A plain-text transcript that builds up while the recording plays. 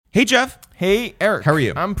Hey, Jeff. Hey, Eric. How are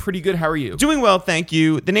you? I'm pretty good. How are you? Doing well, thank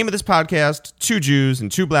you. The name of this podcast, Two Jews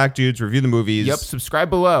and Two Black Dudes Review the Movies. Yep, subscribe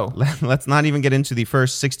below. Let's not even get into the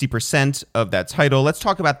first 60% of that title. Let's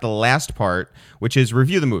talk about the last part, which is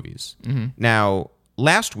Review the Movies. Mm-hmm. Now,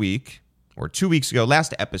 last week, or 2 weeks ago,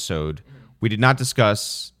 last episode, we did not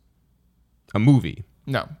discuss a movie.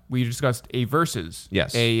 No, we discussed a Versus.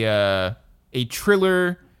 Yes. A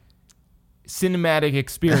Triller cinematic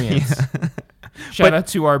experience. Shout out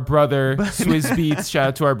to our brother Swizz Beats. Shout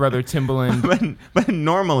out to our brother Timbaland. But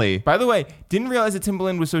normally... By the way, didn't realize that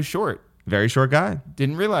Timbaland was so short. Very short guy.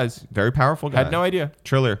 Didn't realize. Very powerful guy. Had no idea.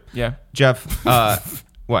 Triller. Yeah. Jeff,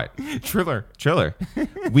 what? Triller.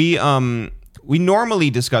 We normally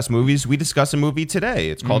discuss movies. We discuss a movie today.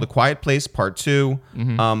 It's called A Quiet Place Part 2.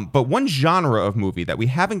 Mm-hmm. But one genre of movie that we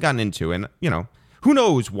haven't gotten into, and, who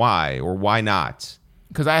knows why or why not?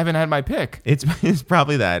 Because I haven't had my pick. It's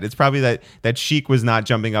probably that. It's probably that Sheik was not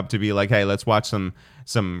jumping up to be like, hey, let's watch some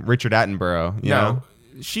Richard Attenborough. You know?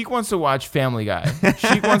 Sheik wants to watch Family Guy.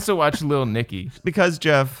 Sheik wants to watch Lil Nicky. Because,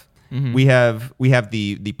 Jeff, we have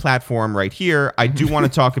the platform right here. I do want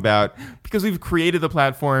to talk about... Because we've created the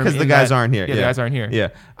platform. Because the guys aren't here. Yeah, the guys aren't here. Yeah.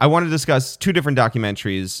 I want to discuss two different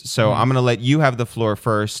documentaries. So I'm going to let you have the floor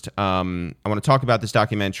first. I want to talk about this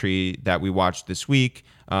documentary that we watched this week.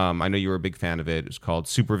 I know you were a big fan of it. It was called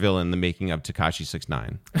Supervillain: The Making of Tekashi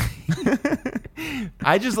 6ix9ine.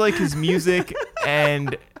 I just like his music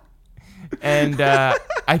and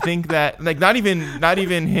I think that not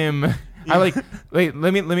even him. I like. Wait,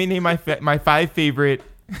 let me name my five favorite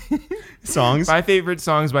songs. 5 favorite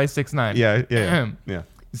songs by 6ix9ine. Yeah.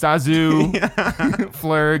 Zazu,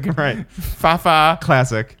 Flurg, right? Fafa,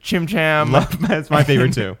 classic. Chim Cham. That's my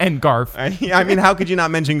favorite too. And Garf. I mean, how could you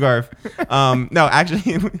not mention Garf? No,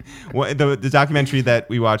 actually, the documentary that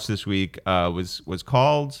we watched this week was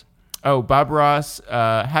called. Oh, Bob Ross,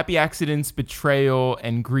 Happy Accidents, Betrayal,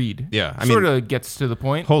 and Greed. Yeah, I sort of gets to the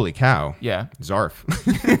point. Holy cow. Yeah. Zarf.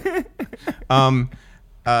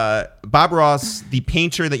 Bob Ross, the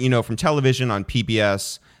painter that you know from television on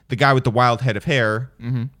PBS, the guy with the wild head of hair.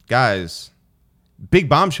 Mm-hmm. Guys, big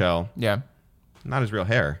bombshell. Yeah. Not his real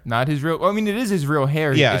hair. Not his real... Well, I mean, it is his real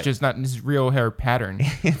hair. Yeah. It's just not his real hair pattern.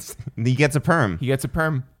 He gets a perm.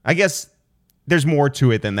 I guess there's more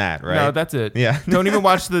to it than that, right? No, that's it. Yeah. Don't even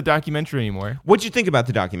watch the documentary anymore. What'd you think about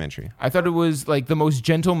the documentary? I thought it was like the most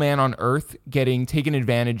gentle man on earth getting taken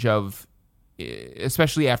advantage of,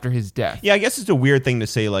 especially after his death. Yeah, I guess it's a weird thing to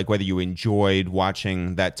say, like, whether you enjoyed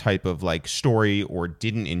watching that type of, like, story or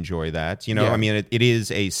didn't enjoy that. Yeah. I mean, it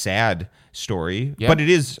is a sad story, but it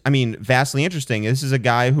is, I mean, vastly interesting. This is a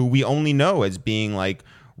guy who we only know as being, like,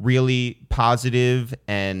 really positive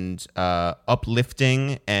and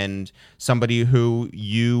uplifting, and somebody who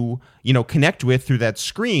you connect with through that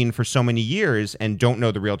screen for so many years and don't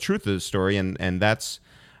know the real truth of the story. And that's,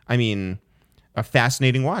 I mean, a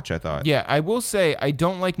fascinating watch, I thought. Yeah, I will say I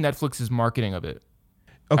don't like Netflix's marketing of it.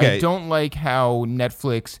 Okay. I don't like how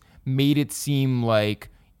Netflix made it seem like,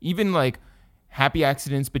 even like Happy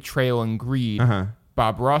Accidents, Betrayal, and Greed,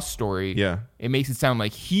 Bob Ross story. Yeah. It makes it sound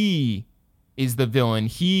like he is the villain.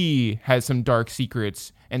 He has some dark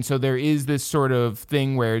secrets. And so there is this sort of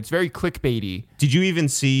thing where it's very clickbaity. Did you even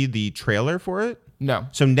see the trailer for it? No.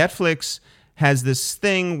 So Netflix has this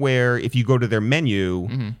thing where if you go to their menu,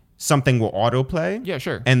 something will autoplay. Yeah,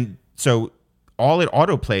 sure. And so all it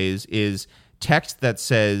autoplays is text that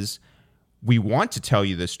says, we want to tell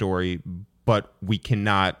you this story, but we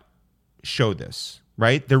cannot show this,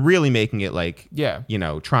 right? They're really making it like,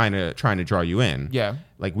 trying to draw you in. Yeah.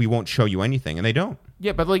 Like, we won't show you anything, and they don't.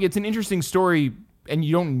 Yeah, but like, it's an interesting story, and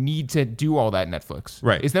you don't need to do all that, Netflix.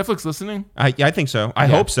 Right. Is Netflix listening? I think so. I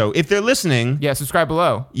hope so. If they're listening... Yeah, subscribe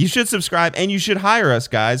below. You should subscribe, and you should hire us,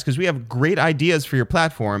 guys, because we have great ideas for your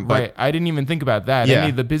platform. But right. I didn't even think about that.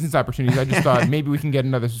 Any of the business opportunities. I just thought maybe we can get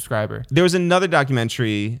another subscriber. There was another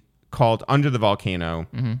documentary called Under the Volcano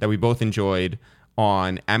that we both enjoyed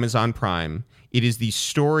on Amazon Prime. It is the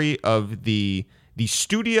story of the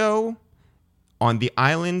studio on the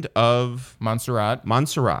island of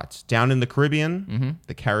Montserrat, down in the Caribbean,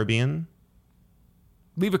 the Caribbean.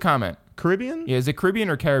 Leave a comment. Caribbean? Yeah, is it Caribbean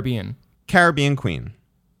or Caribbean? Caribbean Queen.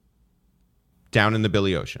 Down in the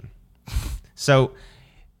Billy Ocean. So,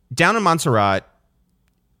 down in Montserrat,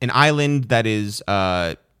 an island that is,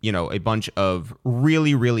 a bunch of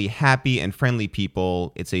really, really happy and friendly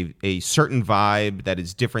people. It's a certain vibe that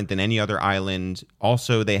is different than any other island.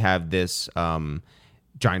 Also, they have this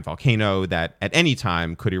giant volcano that at any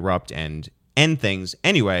time could erupt and end things.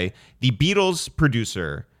 Anyway, the Beatles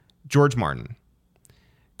producer, George Martin,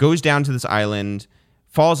 goes down to this island,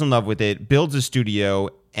 falls in love with it, builds a studio,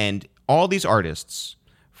 and all these artists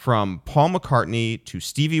from Paul McCartney to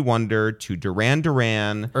Stevie Wonder to Duran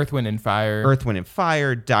Duran, Earth, Wind and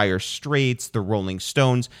Fire, Dire Straits, the Rolling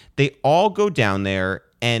Stones. They all go down there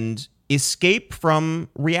and escape from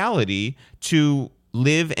reality to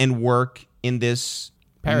live and work in this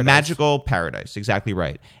magical paradise. Exactly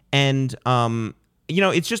right. And,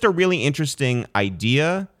 it's just a really interesting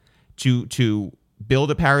idea to build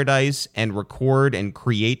a paradise and record and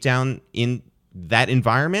create down in that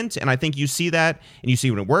environment. And I think you see that, and you see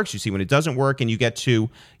when it works, you see when it doesn't work, and you get to,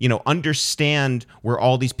 understand where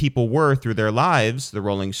all these people were through their lives, the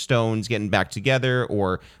Rolling Stones getting back together,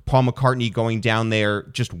 or Paul McCartney going down there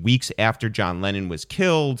just weeks after John Lennon was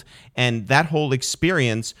killed, and that whole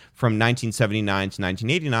experience from 1979 to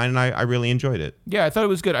 1989, and I really enjoyed it. Yeah, I thought it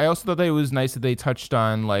was good. I also thought that it was nice that they touched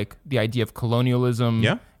on, like, the idea of colonialism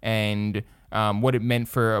and what it meant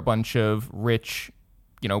for a bunch of rich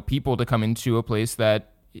people to come into a place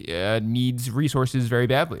that needs resources very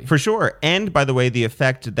badly. For sure. And by the way, the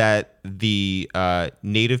effect that the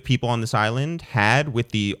native people on this island had with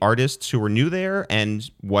the artists who were new there, and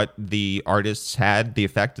what the artists had, the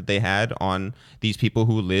effect that they had on these people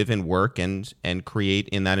who live and work and create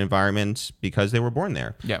in that environment because they were born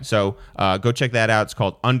there. Yeah. So go check that out. It's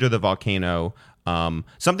called Under the Volcano.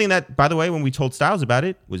 Something that, by the way, when we told Styles about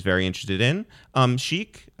it, was very interested in.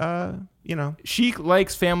 Chic, Chic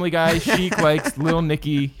likes Family Guy. Chic likes Lil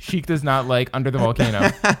Nicky. Chic does not like Under the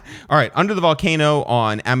Volcano. All right, Under the Volcano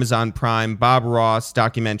on Amazon Prime. Bob Ross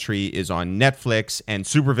documentary is on Netflix. And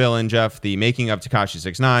Supervillain, Jeff, the making of Tekashi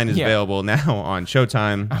 6ix9ine is available now on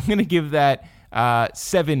Showtime. I'm going to give that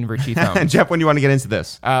 7 Richie thumbs. Jeff, when do you want to get into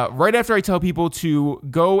this? Right after I tell people to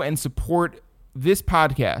go and support this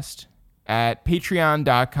podcast at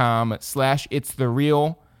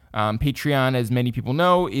patreon.com/itsthereal. Patreon, as many people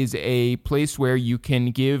know, is a place where you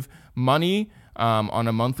can give money on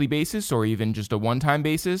a monthly basis, or even just a one-time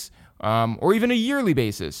basis, or even a yearly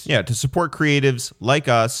basis. Yeah, to support creatives like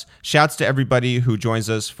us. Shouts to everybody who joins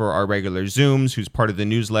us for our regular Zooms, who's part of the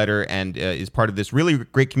newsletter and is part of this really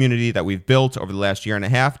great community that we've built over the last year and a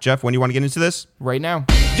half. Jeff, when do you want to get into this? Right now.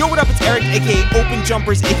 Yo, what up? It's Eric, a.k.a. Open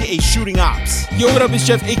Jumpers, a.k.a. Shooting Ops. Yo, what up? It's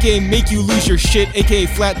Jeff, a.k.a. Make You Lose Your Shit, a.k.a.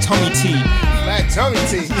 Flat Tummy Tea. Flat Tummy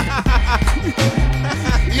Tea.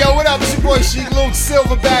 Yo, what up? It's your boy Chic Luke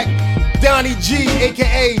Silverback, Donnie G,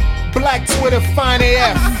 a.k.a. Black Twitter Fine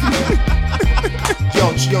AF.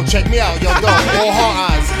 Yo, check me out. Yo, dog, all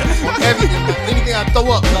hard eyes on everything, man. Anything I throw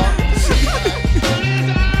up, dog.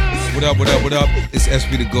 What up? It's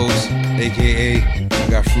SP the Ghost, a.k.a. I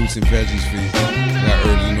got fruits and veggies for you. I got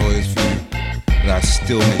herbs and oils for you. But I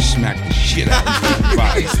still may smack the shit out of you.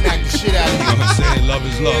 They smack the shit out of You know what I'm saying? Love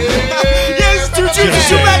is love. Yes, two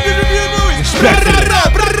back in the movies.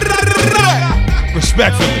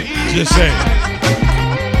 Respectfully. Just saying.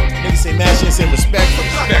 Niggas say mad shit, say respectfully.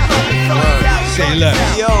 Say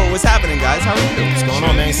less. Yo, what's happening, guys? How are you? What's going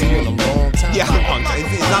on, man? Ain't seen you in a long time. Yeah, long time.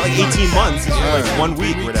 It's not like 18 months. It's like 1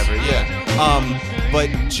 week or whatever. Yeah. But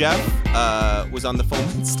Jeff was on the phone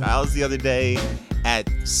with Styles the other day at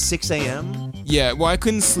 6 a.m. Yeah, well, I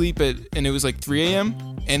couldn't sleep and it was like 3 a.m.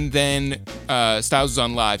 And then Styles was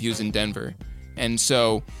on live. He was in Denver. And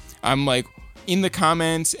so I'm like in the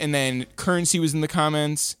comments, and then Currency was in the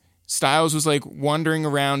comments. Styles was like wandering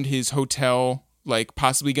around his hotel, like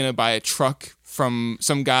possibly going to buy a truck from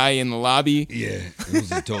some guy in the lobby. Yeah, it was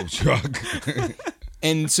a dope truck.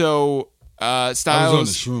 And so Styles... I was on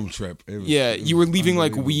the shroom trip. You were leaving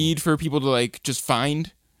like weed for people to like just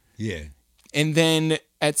find. Yeah. And then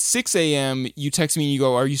at 6 a.m., you text me and you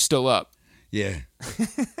go, "Are you still up?" Yeah.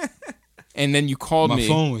 And then you called me. My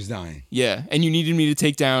phone was dying. Yeah, and you needed me to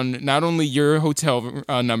take down not only your hotel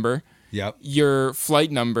number, Yep. your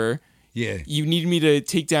flight number. Yeah. You needed me to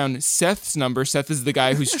take down Seth's number. Seth is the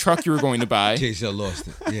guy whose truck you were going to buy. In case I lost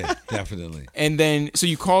it. Yeah, definitely. And then, so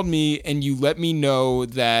you called me and you let me know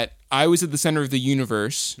that I was at the center of the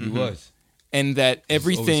universe. He was. And that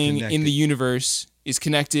everything in the universe is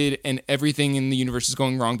connected and everything in the universe is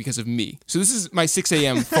going wrong because of me. So this is my 6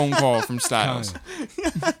 a.m. phone call from Styles.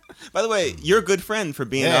 By the way, you're a good friend for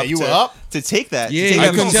being up. You were up to take that. Yeah, to take he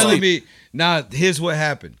that was phone telling call. me. Now, here's what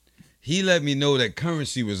happened. He let me know that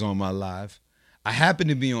Currency was on my live. I happened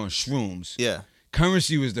to be on shrooms. Yeah.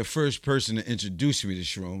 Currency was the first person to introduce me to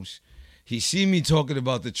shrooms. He see me talking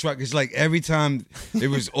about the truck. It's like every time it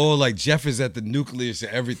was all like Jeff is at the nucleus of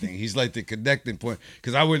everything. He's like the connecting point.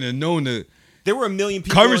 Because I wouldn't have known the There were a million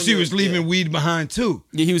people. Currency was leaving weed behind too.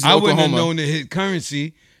 Yeah, he was in I wouldn't have Oklahoma. known to hit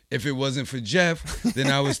Currency if it wasn't for Jeff.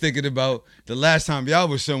 Then I was thinking about the last time y'all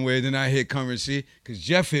was somewhere. Then I hit Currency because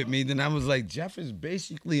Jeff hit me. Then I was like, Jeff is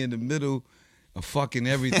basically in the middle of fucking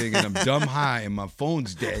everything, and I'm dumb high, and my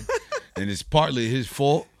phone's dead, and it's partly his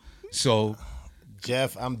fault. So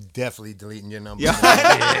Jeff, I'm definitely deleting your number. Yeah.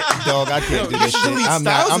 Dog, I can't do this shit. delete I'm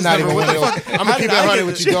Styles' not even number. one of What those. the I'm gonna keep it 100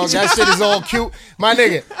 with you, dog. That shit is all cute. My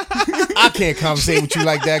nigga, I can't conversate with you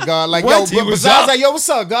like that, God. Like, What? He yo, but was besides up. like, yo, what's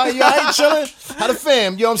up, God? You all right, chilling? How the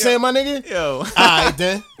fam? You know what I'm saying, my nigga? Yo. All right,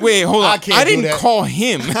 then. Wait, hold I on. can't I do didn't that. call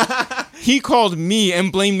him. He called me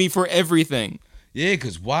and blamed me for everything. yeah,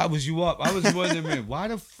 because why was you up? I was wondering, why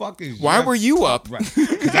the fuck is Why Jeff were you up? Right.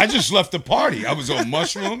 Because I just left the party. I was on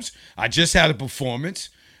mushrooms. I just had a performance.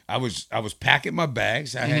 I was packing my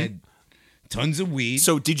bags. I had tons of weed.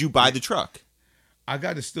 So did you buy the truck? I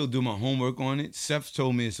got to still do my homework on it. Seth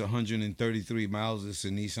told me it's 133 miles. It's a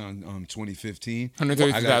Nissan 2015.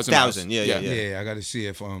 133,000 1,000. Yeah. Yeah, I got to see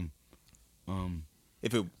if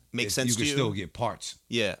If it makes if sense you to can you. still get parts.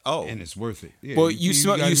 Yeah. Oh. And it's worth it. Yeah, Well, you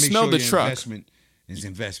gotta make smelled the your truck. Investment is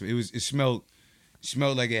investment. It smelled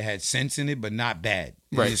like it had sense in it, but not bad.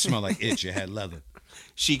 Right. It smelled like itch. It had leather.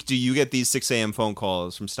 Sheik, do you get these 6 a.m. phone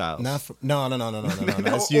calls from Styles? No.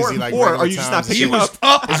 That's usually like or regular are you just not times. picking He was up?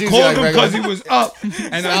 up. I It's called usually like him regular- because he was up, and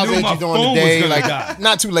I Styles knew ain't my you doing phone the day, was gonna like die.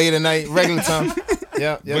 not too late at night, regular time.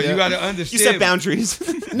 Yeah. But you got to understand. You set boundaries.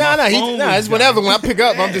 No, phone was it's whenever dying. when I pick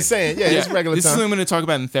up. I'm just saying, it's regular This is time. what I'm going to talk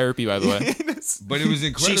about in therapy, by the way. But it was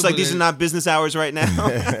incredible. Sheik's like, these that are not business hours right now.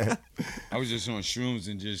 I was just on shrooms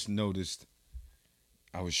and just noticed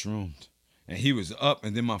I was shroomed, and he was up,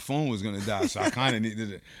 and then my phone was gonna die, so I kind of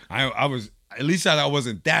needed it. I was at least I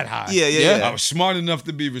wasn't that high. Yeah. I was smart enough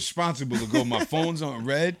to be responsible to go. My phone's on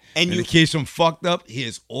red, And and you- in case I'm fucked up,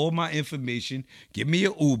 here's all my information. Give me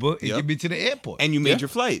an Uber and Yep. get me to the airport. And you made your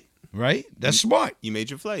flight. right? That's smart. You made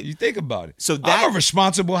your flight. You think about it. So I'm that- a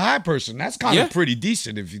responsible high person. That's kind of Yeah. pretty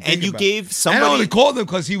decent if you think And you about gave it. somebody- And I only called him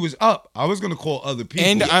because he was up. I was going to call other people.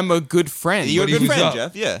 And I'm a good friend. You're a But he good was friend, up.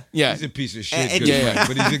 Jeff. Yeah. yeah. He's a piece of shit, And- good yeah, friend, yeah.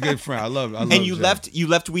 but he's a good friend. I love And you Jeff.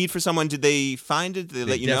 left weed for someone. Did they find it? Did they,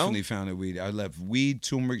 They let you know? definitely found the weed. I left weed,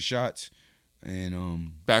 turmeric shots,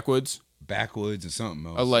 and Backwoods. backwoods and something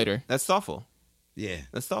else. A lighter. That's thoughtful. Yeah,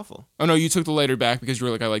 That's thoughtful. Oh, no, you took the lighter back because you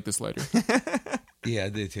were like, I like this lighter. yeah, I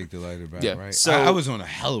did take the lighter back. Yeah. Right. So- I was on a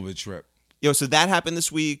hell of a trip. Yo, so that happened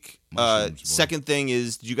this week. Mushrooms, boy. Second thing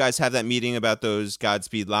is, did you guys have that meeting about those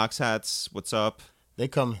Godspeed Locks hats? What's up? They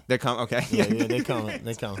coming. They're coming. Okay. Yeah, they coming.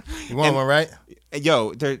 They coming. You want one, right?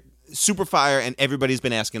 Yo, they're super fire, and everybody's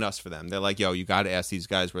been asking us for them. They're like, yo, you got to ask these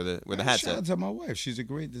guys where the hats Shout at. out to my wife. She's a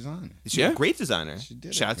great designer. She's Yeah. a great designer. She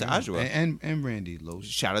did Shout it, out to man. Ajwa. and Randy Lowe's.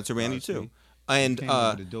 Shout out to Randy Godspeed. too. And Came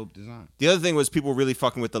up with a dope design. the other thing was people were really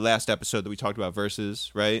fucking with the last episode that we talked about Versus,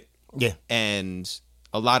 right? Yeah. And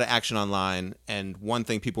a lot of action online. And one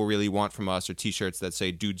thing people really want from us are T-shirts that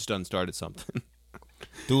say "Dude's done started something."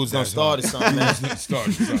 Dudes done started something, man.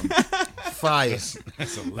 Started something. Fire.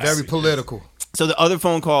 That's a Very lesson. political. So the other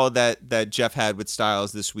phone call that Jeff had with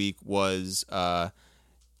Styles this week was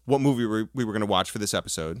what movie we were going to watch for this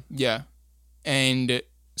episode. Yeah. And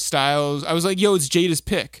Styles, I was like, yo, it's Jada's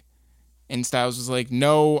pick. And Styles was like,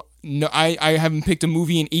 no, I haven't picked a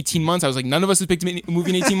movie in 18 months. I was like, none of us have picked a movie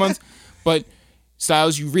in 18 months. But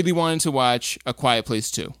Styles, you really wanted to watch A Quiet Place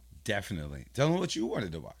 2. Definitely. Tell them what you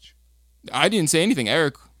wanted to watch. I didn't say anything,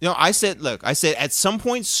 Eric. I said at some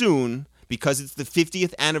point soon, because it's the 50th You're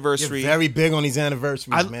anniversary. very big on these anniversaries,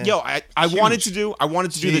 man. I wanted to do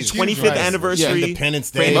the Huge. 25th Huge. anniversary. Yeah.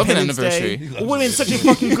 Independence for Day. Love an Independence Day. anniversary. Well, it's such a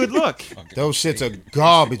fucking good look. Those shits are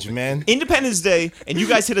garbage, man. Independence Day, and you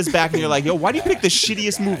guys hit us back, and you're like, "Yo, why do you pick the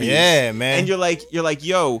shittiest movies?" Yeah, man. And you're like,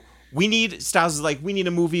 "Yo, Styles is like, we need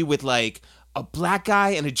a movie with like a black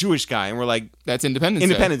guy and a Jewish guy," and we're like, That's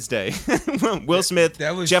Independence Day. Day. Will Smith,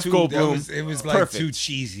 That was Jeff too, Goldblum. It was like Perfect. too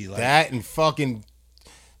cheesy. Like That and fucking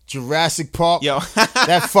Jurassic Park. Yo,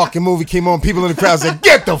 That fucking movie came on. People in the crowd said,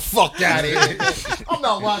 "Get the fuck out of here." I'm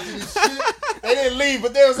not watching this shit. They didn't leave,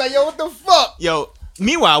 but they was like, "Yo, what the fuck?" yo.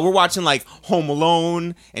 Meanwhile, we're watching like Home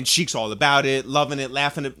Alone, and Sheik's all about it, loving it,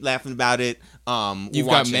 laughing about it. You've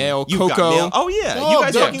Got Mail, You've Got Coco. Mail. Oh yeah, Oh, you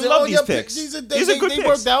guys yeah. fucking love Oh, these yeah, picks. these are- These are good they picks.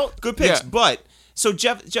 worked out. Good picks. Yeah. But so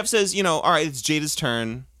Jeff says, all right, it's Jada's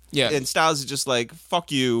turn. Yeah. And Styles is just like,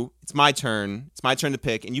 fuck you. It's my turn. It's my turn to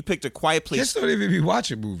pick. And you picked A Quiet Place. Kids don't even be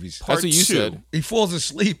watching movies. Part That's what you 2. said. He falls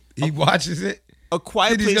asleep. He watches it. A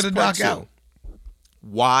Quiet Then he's Place gonna Part knock 2. out.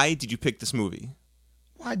 Why did you pick this movie?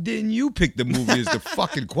 Why didn't you pick the movie? Is the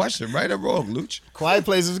fucking question, right or wrong, Luch? Quiet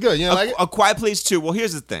Place is good. You know, like it? A Quiet Place 2. Well,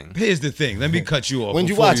 here's the thing. Here's the thing. Let me cut you off. When'd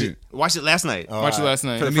you before watch it? Watched it last night. Watched it last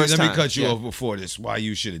night. For the Let me, first let me time. cut you Yeah. off before this. Why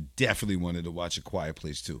you should have definitely wanted to watch A Quiet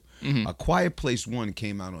Place 2. Mm-hmm. A Quiet Place 1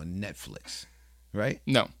 came out on Netflix, right?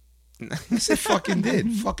 No. Yes, it fucking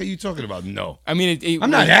did. Fuck are you talking about? No. I mean,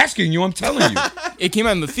 I'm not asking you. I'm telling you. It came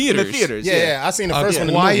out in the In theaters. the theaters. yeah, I seen the first yeah. one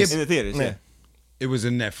in the Why movies. In the theaters, yeah. It was a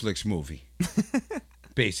Netflix movie.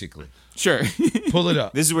 basically. Sure. Pull it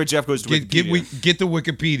up. This is where Jeff goes to Wikipedia. Get the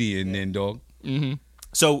Wikipedia in then, dog.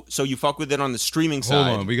 So you fuck with it on the streaming side.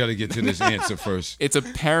 Hold on, we got to get to this answer first. It's a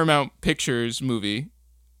Paramount Pictures movie.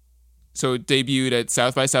 So it debuted at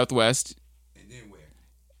South by Southwest. And then where?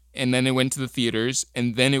 And then it went to the theaters.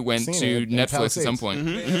 And then it went Seen to it in Netflix at some Palisades. point.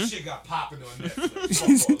 Man, that shit got popping on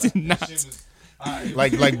Netflix. It did not. That shit was- all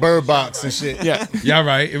right. Like Bird Box and shit. Yeah. Yeah,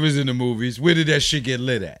 right. It was in the movies. Where did that shit get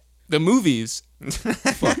lit at? The movies.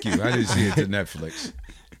 Fuck you. I didn't see it to Netflix.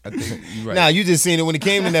 I think you're right. Nah, you just seen it when it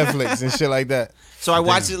came to Netflix and shit like that. So I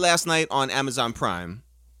watched it last night on Amazon Prime.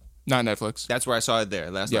 Not Netflix. That's where I saw it there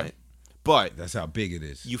last Yeah. night. But That's how big it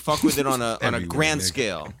is. you fuck with it on a Everywhere, grand nigga.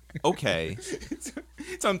 scale. Okay.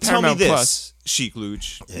 It's on Tell me Paramount this, Plus. Chic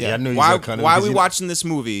Luge. Yeah, I knew you Why was gonna are because we you- watching this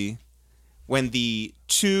movie when the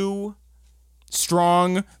two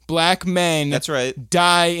Strong black men That's right.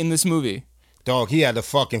 die in this movie. Dog, he had a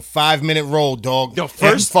fucking 5-minute roll, dog. The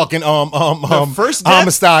first- fucking first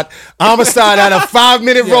death- Amistad had a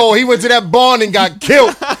 5-minute roll. He went to that barn and got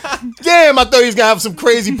killed. Damn, I thought he was gonna have some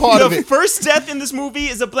crazy part of The it. first death in this movie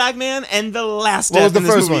is a black man, and the last What death was the in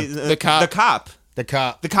this first movie, one? The cop. The cop. The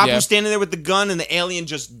cop. The cop Yeah. who's standing there with the gun, and the alien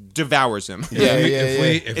just devours him. Yeah.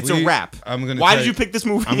 If It's we- a wrap. I'm gonna. Why tell did you pick this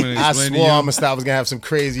movie? I'm gonna I explain to swore you. Amistad was gonna have some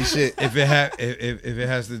crazy shit. If it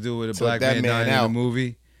has to do with a Took black that man man dying in out. a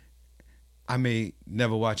movie, I may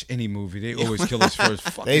never watch any movie. They always kill us first.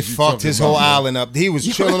 Fuck They is you fucked talking his about, whole man? island up. He was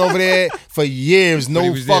chilling over there for years. But he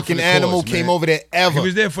No was there for fucking the animal cause, came man. over there ever. He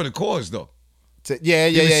was there for the cause, though. Yeah.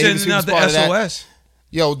 He was sending out part of the that. SOS.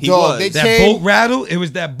 Yo, He dog, was. they That came. boat rattled. It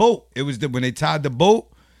was that boat. It was when they tied the boat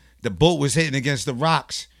was hitting against the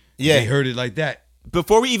rocks. Yeah. They heard it like that.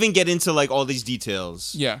 Before we even get into like all these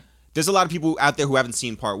details, Yeah. there's a lot of people out there who haven't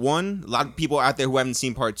seen part 1. A lot of people out there who haven't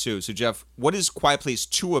seen part 2. So Jeff, what is Quiet Place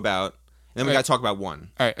 2 about? And then we Right. got to talk about 1.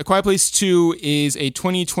 All right. A Quiet Place 2 is a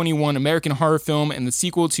 2021 American horror film and the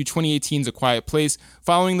sequel to 2018's A Quiet Place,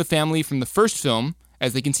 following the family from the first film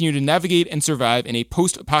as they continue to navigate and survive in a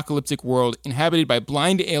post-apocalyptic world inhabited by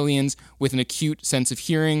blind aliens with an acute sense of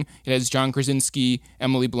hearing. It has John Krasinski,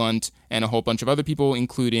 Emily Blunt, and a whole bunch of other people,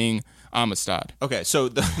 including Amistad, Okay, so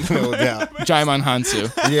No doubt. Jaimon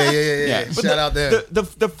Hansu. Yeah. Shout out there.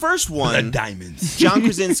 the first one, Diamonds. John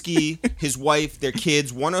Krasinski, his wife, their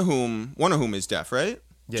kids, one of whom is deaf, right?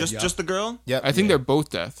 Just the girl? Yep. I think they're both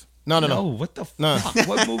deaf. No. No, what the No. fuck?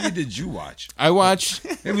 What movie did you watch? I watched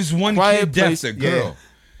It was one Quiet kid deaf, Place- the girl. Yeah.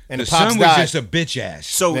 And The the pops son was died. just a bitch ass.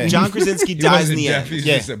 So Yeah. John Krasinski He dies in wasn't the deaf, end. he's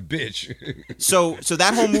Yeah. just a bitch. So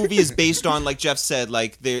that whole movie is based on, like Jeff said,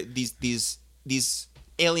 like these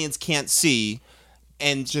aliens can't see,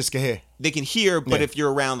 and Just can hear they can hear, but Yeah. if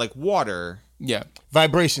you're around like water, yeah.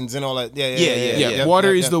 vibrations and all that. Yeah. Yeah, Yeah.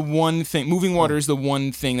 water yeah. is the one thing. Moving water is the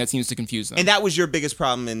one thing that seems to confuse them. and that was your biggest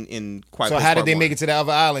problem in Quiet So Place how did Part they 1. make it to the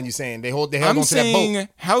other island? You saying they held I'm onto that boat? saying,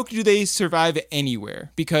 how do they survive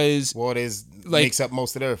anywhere? Because Water like- makes up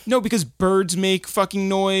most of the earth. no, because birds make fucking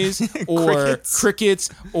noise, or crickets,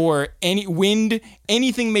 or any wind,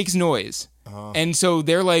 anything makes noise, and so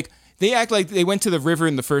they act like they went to the river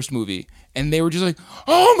in the first movie, and they were just like,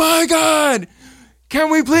 "Oh my god, can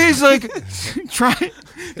we please like try?"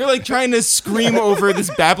 They're like trying to scream over this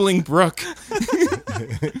babbling brook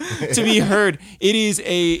to be heard. It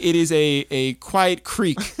is a quiet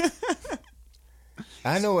creek.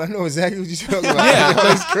 I know exactly what you're talking about. Yeah.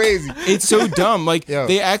 That's crazy. It's so dumb. Like Yo.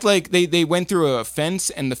 they act like they went through a fence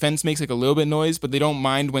and the fence makes like a little bit of noise, but they don't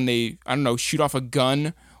mind when they shoot off a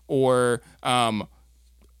gun or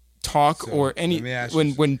talk So, or any let me ask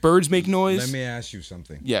you when birds make noise. Let me ask you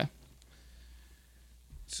something. Yeah.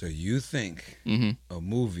 So you think Mm-hmm. a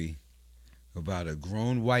movie about a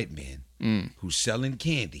grown white man who's selling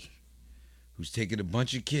candy, who's taking a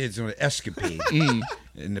bunch of kids on an escapade,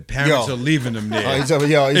 and the parents Yo. are leaving them there, He's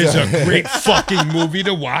is a great fucking movie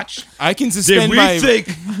to watch? I can Did suspend we my think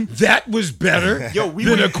that was better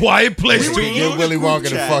than A Quiet Place 2? Get Willy Wonka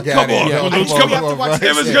the fuck Come out of on, here. Luke, come on.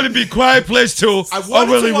 It was going to be Quiet Place 2 or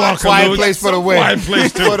wanted Willy to watch Wonka. Quiet Luke. Place for the win. Quiet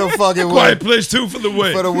Place 2. For the fucking win. Quiet Place 2 for the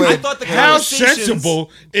win. For the I win. thought the How conversations-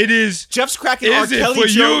 sensible it is Jeff's cracking R. is it Kelly for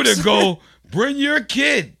you jokes. to go bring your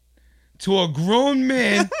kid to a grown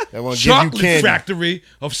man That won't give you chocolate candy. factory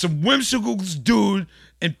of some whimsical dude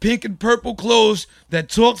in pink and purple clothes that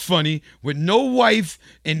talk funny with no wife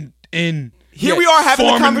and Here we are having a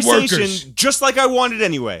farming conversation workers. just like I wanted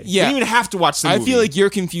anyway. Yeah. You didn't even have to watch the I movie. feel like you're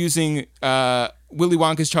confusing Willy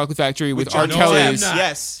Wonka's Chocolate Factory with R. Johnny Kelly's Depp.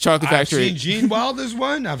 Yes. Chocolate I've Factory. seen Gene Wilder's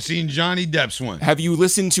one. I've seen Johnny Depp's one. Have you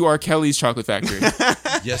listened to R. Kelly's Chocolate Factory?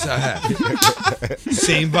 Yes, I have.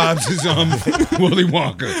 Same vibes as Willy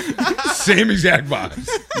Wonka. Same exact vibes.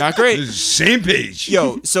 Not great. Same page.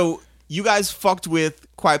 Yo, so you guys fucked with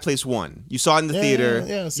Quiet Place 1. You saw it in the theater.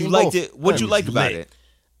 Yeah, you seen liked both. it. What'd you like about lit. it?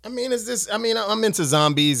 I mean, I'm into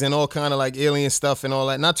zombies and all kind of like alien stuff and all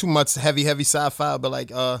that. Not too much heavy sci-fi, but like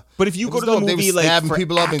But if you it go was to the dope. They movie was like stabbing for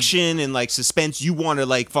people up and- action and like suspense, you want to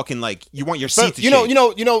like fucking like you want your seat But to you know,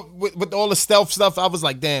 shake. with all the stealth stuff, I was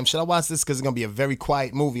like, damn, should I watch this? Because it's gonna be a very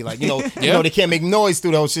quiet movie. Like, you know, they can't make noise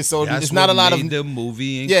through those shit, so That's it's not a lot what of made the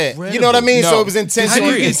movie. yeah. Incredible. You know what I mean? No. So it was intense. How do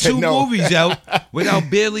you on get it. two No. movies out without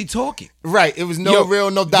barely talking? Right. It was no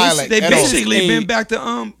Yo, dialect. They at all. basically a- been back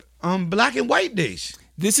to black and white days.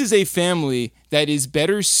 This is a family that is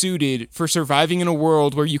better suited for surviving in a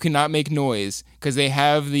world where you cannot make noise because they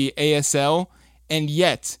have the ASL, and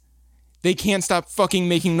yet they can't stop fucking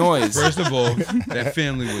making noise. First of all, that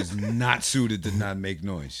family was not suited to not make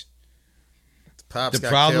noise. Pops The got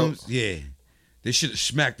problems, killed. yeah, they should have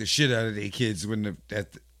smacked the shit out of their kids with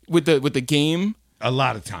the game. a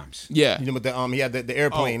lot of times. Yeah. You know, with he had the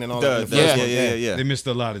airplane and all The- that. in the the- first yeah, one. yeah. They missed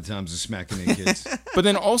a lot of times of smacking their kids. But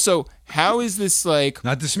then also, how is this like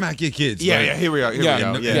Not to smack your kids. Yeah, but yeah. Here we are. Here Yeah, we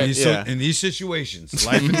go. no, Yeah, in, in these situations,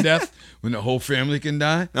 life and death, when the whole family can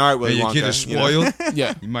die, All right, Willy and your kid Wonka, is you know. spoiled,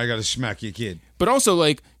 Yeah. you might got to smack your kid. But also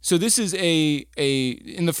like so this is a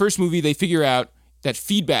in the first movie they figure out that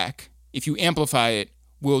feedback, if you amplify it,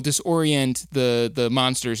 will disorient the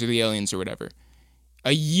monsters or the aliens or whatever.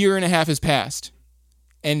 A year and a half has passed.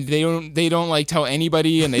 And they don't like tell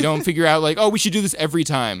anybody, and they don't figure out like, oh, we should do this every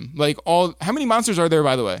time. Like how many monsters are there,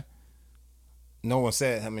 by the way? No one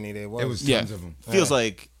said how many there was. There was Yeah. tons of them. Feels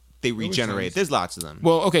like they was regenerate. tons. There's lots of them.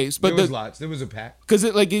 Well, okay, but There was lots. There was a pack. because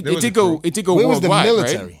There it was a did go crew. Where was the worldwide,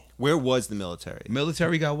 military? right? Where was the military?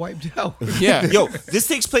 Military got wiped out. Yeah. Yo, this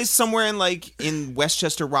takes place somewhere in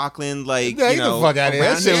Westchester, Rockland, like Yeah, you get know, the fuck out of here.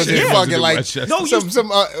 That around shit was there. in Yeah. fucking like Westchester. No,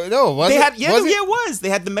 no, was They it? had yeah, Was no, it? yeah, it was. They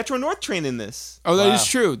had the Metro North train in this. Oh, that Wow. is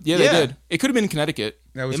true. Yeah, Yeah. they did. It could have been in Connecticut.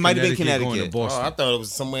 That was It might have been going Connecticut. to Oh, Boston. I thought it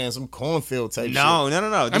was somewhere in some cornfield type No, shit. no, no,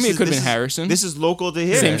 no. I mean, it could have this been Harrison. This is local to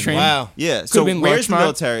here. Same train. Wow. Yeah. Could So have been where's the Larchmont.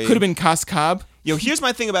 military? Could have been Cos Cob. Yo, here's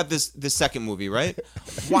my thing about this second movie, right?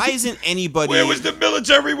 Why isn't anybody? Where was the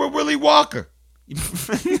military with Willie Walker?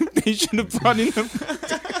 They should have brought in them.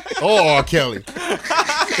 Oh, R. Kelly.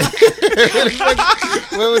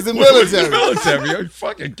 Where was the military? Military? Are you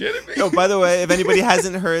fucking kidding me? Yo, by the way, if anybody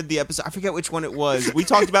hasn't heard the episode, I forget which one it was. We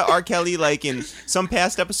talked about R. Kelly like in some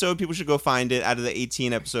past episode. People should go find it out of the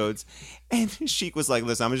 18 episodes. And Sheik was like,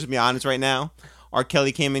 "Listen, I'm just gonna be honest right now. R.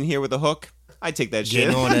 Kelly came in here with a hook. I take that shit.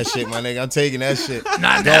 Getting on that shit, my nigga. I'm taking that shit.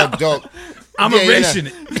 Not now. Dope. I'm Yeah, erasing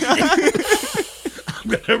it. I'm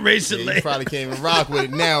going to erase it You later. probably can't even rock with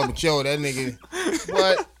it now, but yo, that nigga,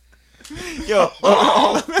 what? Yo,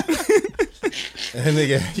 That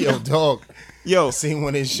nigga, yo, dog. yo, Seen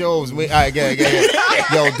one of his shows. All right, yeah.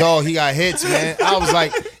 Yo, dog, he got hits, man. I was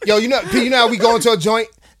like, yo, you know how we go into a joint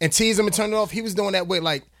and tease him and turn it off? He was doing that with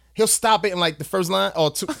like, he'll stop it in like the first line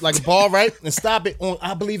or two, like a ball, right? And stop it on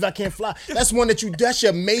I Believe I Can Fly. That's one that's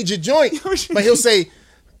your major joint. But he'll say,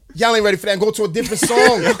 y'all ain't ready for that. Go to a different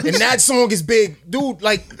song. And that song is big. Dude,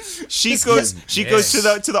 like, she goes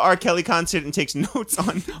to the R. Kelly concert and takes notes on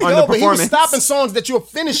the no, but he was performance. stopping songs that you'll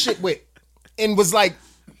finish shit with. And was like,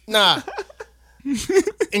 nah.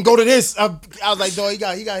 And go to this. I was like, dog, he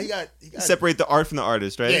got Separate the art from the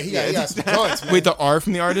artist, right? yeah, he got some joints, man. Wait, the R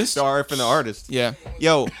from the artist? the art from the artist. Yeah.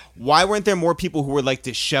 Yo, why weren't there more people who were like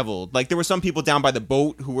disheveled? Like there were some people down by the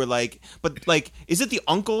boat who were like, but like, is it the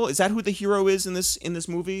uncle? Is that who the hero is in this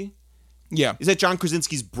movie? Yeah. Is that John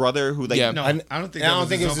Krasinski's brother who like? Yeah. No, I don't think I that don't was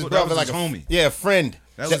think it was his uncle. That brother, like his a homie. Yeah, a friend.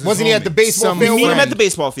 That was his Wasn't he at homie. the baseball Some field? We meet with him him? at the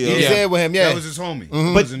baseball field. He was Yeah. there with him, yeah. That was his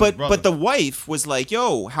homie. But the wife was like,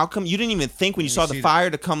 "Yo, how come you didn't even think when you saw the see fire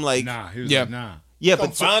to come like?" Nah, he was Yeah. like, nah. Yeah, Come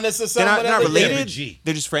but find us or they're something. not whatever. related. Yeah, G.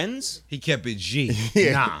 They're just friends. He kept it G.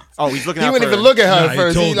 Yeah. Nah. Oh, he's looking. He out wouldn't for even look at her Nah, at he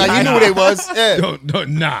first. He told like you. he knew Nah. what it was. Yeah.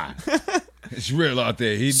 Nah. It's real out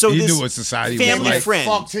there. He So he this knew what society was family like. friend.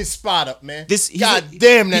 Fucked his spot up, man. This he's God a-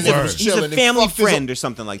 damn, that he's nigga a, was he's chilling. a and family fucked his- friend or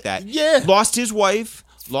something like that. Yeah. Lost his wife,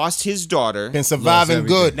 lost his daughter. Been surviving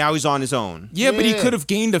everything. good. Now he's on his own. Yeah, but he Yeah. could have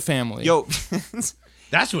gained a family. Yo,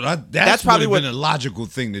 That's That's probably probably what- been a logical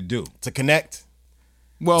thing to do. To connect.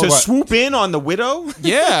 well, to swoop in on the widow.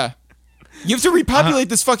 yeah. You have to repopulate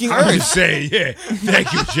this fucking I'm earth. just saying, yeah.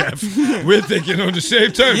 Thank you, Jeff. We're thinking on the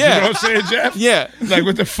same terms. Yeah. You know what I'm saying, Jeff? Yeah. Like,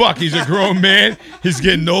 what the fuck? He's a grown man. He's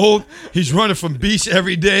getting old. He's running from beach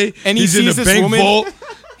every day. And he he's in sees the this bank woman- vault.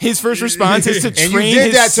 His first response is to And you train did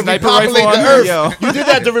his that to sniper repopulate rifle the on earth. Yo. You did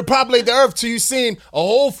that to repopulate the earth till you seen a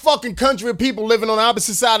whole fucking country of people living on the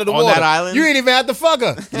opposite side of the On water. that island? You ain't even had to fuck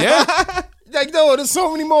her. Yeah. Like, no, there's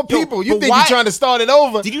so many more people. You but think why- you're trying to start it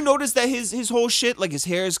over? Did you notice that his whole shit, like his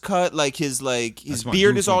hair is cut, like his That's my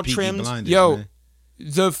beard dude is from all Peaky trimmed? Blinders, Yo. man.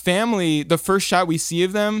 the family, the first shot we see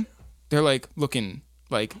of them, they're like looking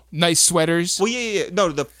like nice sweaters. Well, yeah.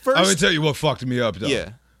 No, the first. I'm gonna tell you what fucked me up though. Yeah.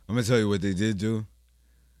 I'm gonna tell you what they did do.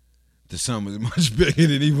 The son was much bigger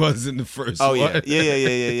than he was in the first Oh one.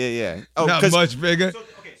 yeah. Oh, Not 'cause- much bigger.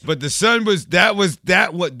 But the son was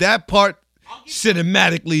that part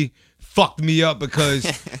cinematically fucked me up because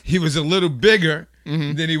he was a little bigger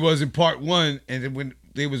than he was in part one, and then when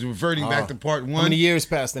they was reverting back to part How one. many years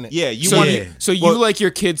passed in it? Yeah, you So, want Yeah. so you like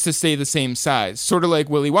your kids to stay the same size, sort of like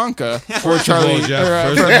Willy Wonka or First of all, Charlie, Jeff,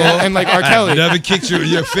 or, first of all, and like R. I Kelly. never kicked you in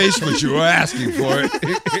your face, but you were asking for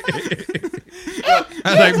it.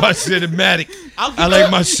 I like my cinematic. I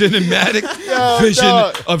like my cinematic vision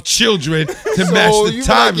dog. of children to match the you want your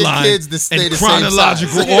timeline kids to stay in the same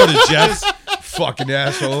chronological size. order, Jeff. Fucking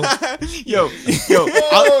asshole. yo.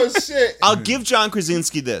 Oh shit! I'll give John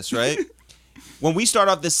Krasinski this, right? When we start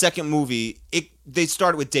off this second movie, they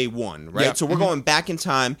started with day one, right? Yeah. So we're going back in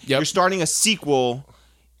time. Yep. You're starting a sequel,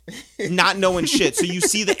 not knowing shit. So you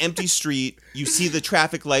see the empty street, you see the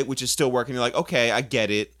traffic light, which is still working. You're like, okay, I get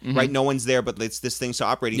it, right? No one's there, but it's this thing still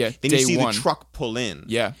operating. Yeah, Then you day see one. the truck pull in.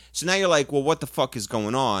 Yeah. So now you're like, well, what the fuck is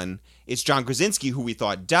going on? It's John Krasinski, who we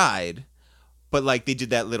thought died, but like they did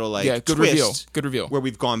that little like Good twist reveal. Good reveal. where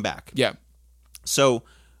we've gone back. Yeah. So,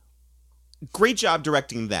 great job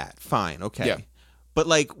directing that. Fine, okay. Yeah. But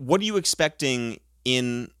like, what are you expecting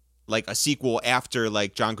in like a sequel after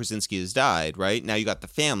like John Krasinski has died? Right now, you got the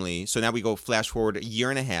family. So now we go flash forward a year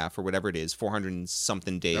and a half or whatever it is, 400 and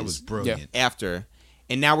something days. That was brilliant. after,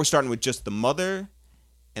 and now we're starting with just the mother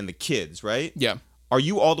and the kids. Right? Yeah. Are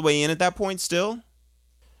you all the way in at that point still?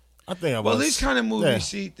 I think I was. Well, these kind of movies, Yeah.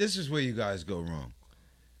 see, this is where you guys go wrong.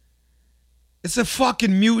 It's a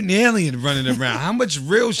fucking mutant alien running around. How much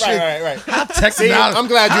real shit? right. How See, I'm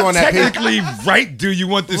glad you on that page. technically right do you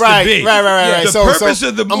want this Right, to be? right. The So purpose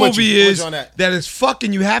of the I'm with movie you. I'm with is you on that. that it's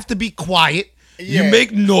fucking. You have to be quiet. You Yeah.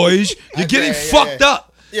 make noise. You're getting yeah, fucked up.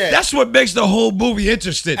 Yeah. That's what makes the whole movie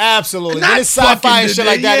interesting. Absolutely. Not When it's sci-fi fucking and shit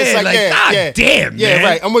like that, it's like, God damn, yeah, man.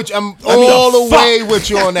 right. I'm with you. I'm I mean, all the fuck. way with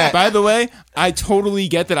you on that. By the way, I totally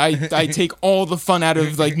get that. I take all the fun out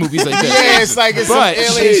of like movies like this. Yeah, it's like it's But some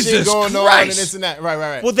alien shit Jesus going on Christ. and this and that.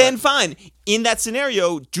 Right. Well, then fine. In that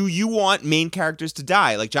scenario, do you want main characters to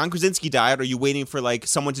die? Like John Krasinski died, or are you waiting for like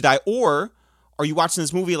someone to die? Or are you watching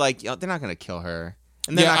this movie like, they're not going to kill her?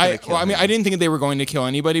 And they're not going to kill I mean, him. I didn't think they were going to kill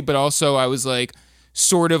anybody, but also I was like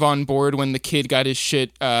sort of on board when the kid got his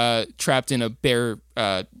shit trapped in a bear.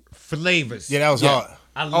 Flavors. Yeah, that was Yeah. hard.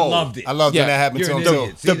 I loved it. I loved Yeah. when that happened You're to an him too.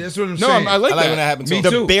 idiot. See, that's what I'm No, saying. I like I like that. when that happened to Me him. the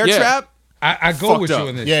too. bear Yeah. trap? I go Fucked with up. you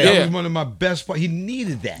on this. Yeah. That Yeah. was one of my best parts. He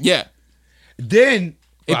needed that. Yeah. Then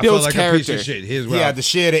It I builds felt like a piece character. of shit. Here's He where had to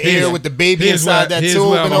share the here's- air with the baby here's inside where- that here's tube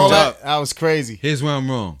where and I'm all wrong. that. That was crazy. Here's where I'm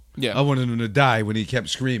wrong. Yeah. I wanted him to die when he kept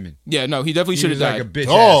screaming. Yeah, no, he definitely He should was have like died. a bitch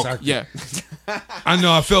Dog. ass. Yeah. I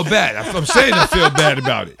know. I feel bad. I'm saying I feel bad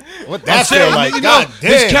about it. What I'm that feel saying, like? you know, God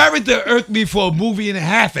his damn. character irked me for a movie and a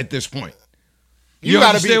half at this point. You gotta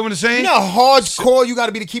understand be, what I'm saying? You know how hardcore you got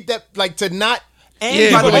to be to keep that, like, to not. And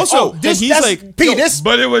Yeah, by the but way, also, This, he's that's, like, P, yo, this.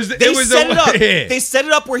 But it was they set it up. Yeah. They set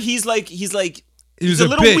it up where he's like He was he's a a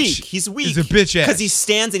little bitch. weak. He's weak. He's a bitch ass. because he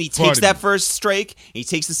stands and he takes Pardon that me. first strike. And he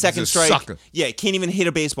takes the second a strike. sucker. Yeah, he can't even hit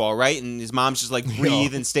a baseball, right? And his mom's just like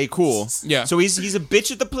breathe and stay cool. Yeah. So he's a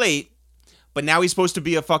bitch at the plate. But now he's supposed to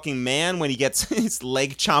be a fucking man when he gets his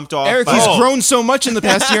leg chomped off. Eric, by- he's grown so much in the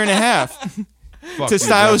past year and a half Fuck to you,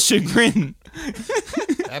 Styles' chagrin.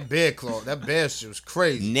 That bear claw, that bear shit was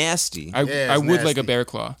crazy. nasty. I Yeah, I it's would like nasty. a bear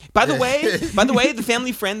claw. By the way, the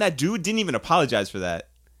family friend, that dude didn't even apologize for that.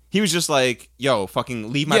 He was just like, "Yo,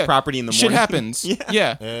 fucking leave my Yeah, property in the Shit morning. happens. Yeah.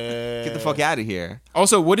 Yeah. Get the fuck out of here."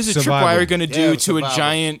 Also, what is a Survival. tripwire going to Yeah, do it was to a survival.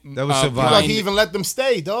 giant That was survival. Like blind- he even let them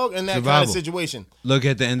stay, dog, in that kind Survival. of situation. Look,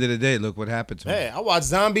 at the end of the day, look what happened to him. Hey, I watch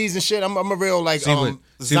zombies and shit. I'm a real like See what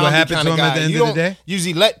zombie happened to kinda him at guy. the end You of the don't day?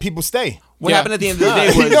 Usually let people stay. What Yeah. happened at the end of the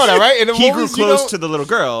day You was know that, right? In the he grew movies, you close don't- to the little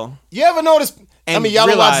girl You ever notice? I and mean, y'all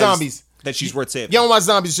don't watch realized zombies. that she's worth saving. Y'all don't watch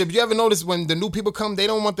zombies shit. But you ever notice when the new people come, they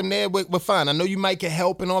don't want them there? We're fine. I know you might get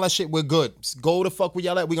help and all that shit. We're good. Just go the fuck where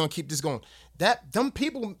y'all at. We're gonna keep this going. Them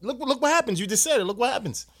people. Look what happens. You just said it. Look what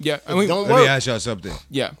happens. Yeah, I It mean- don't Let me work. ask y'all something.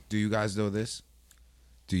 Yeah. Do you guys know this?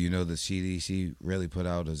 Do you know the CDC really put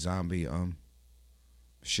out a zombie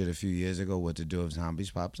shit a few years ago? What to do if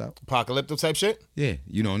zombies pops out? Apocalyptic type shit. Yeah,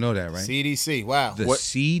 you don't know that, right? CDC. Wow. The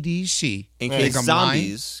CDC. In Yeah. case Think I'm lying?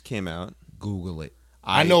 zombies came out. Google it.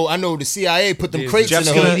 I know. The CIA put them There's crates in Jeff's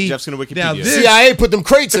the gonna- hood. Jeff's gonna Wikipedia. Now it. this, CIA put them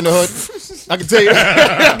crates in the hood. I can tell you.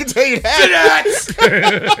 I can tell you that.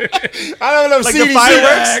 I don't know. Like CDC, the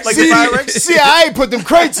fireworks? Like the fireworks? CIA put them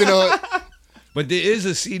crates in the hood. but there is a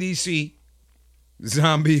CDC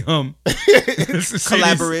zombie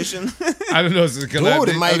Collaboration. I don't know if it's a collab.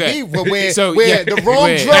 Dude, it might Okay. be, but where, So, where yeah, the wrong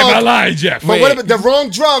wait. Am I drug. lying, Jeff? But what if the wrong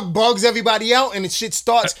drug bugs everybody out and the shit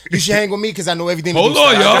starts? You should hang with me because I know everything. Hold to do.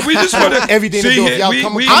 on, y'all. We just want to Everything to do. If y'all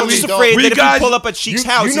come I'm just dog. afraid we that if guys- we pull up at Sheik's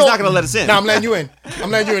house, he's not gonna let us in. Nah, I'm letting you in.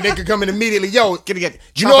 They could come in immediately. Yo, Gonna get you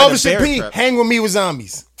chopped know by the Officer bear P? trap. Hang with me with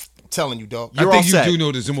zombies. I'm telling you, dog. You're I all think you set. do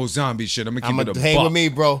know there's the most zombie shit. I'm gonna keep I'm it gonna a hang buck. with me,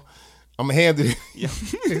 bro. I'm gonna handle it.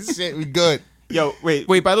 This shit, we good. Yo, wait.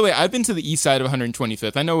 Wait, by the way, I've been to the east side of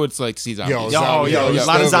 125th. I know what it's like to see zombies. Yo, Yo, Zombie, yo, yo, there's a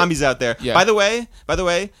lot of yo. zombies out there. Yeah. By the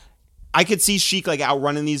way, I could see Sheik like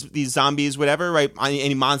outrunning these zombies, whatever, right?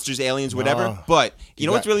 Any monsters, aliens, whatever. But you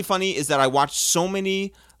know what's really funny is that I watched so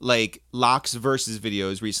many like Locks versus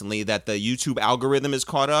videos recently that the YouTube algorithm is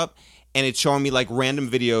caught up, and it's showing me like random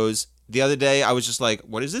videos. The other day, I was just like,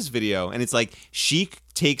 "What is this video?" And it's like Sheik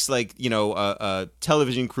takes like a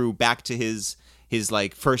television crew back to his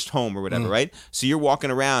like first home or whatever, right? So you're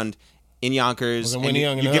walking around in Yonkers, Was it and Winnie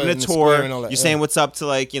Young in you're the giving a hood, in the tour. square and all that, You're yeah. saying what's up to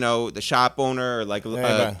like the shop owner or like a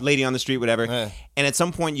Yeah. lady on the street, whatever. Yeah. And at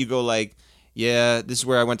some point, you go like, "Yeah, this is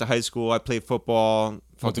where I went to high school. I played football. Went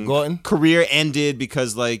to Fucking Gorton? career ended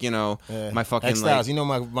because like my fucking X-Styles, like." you know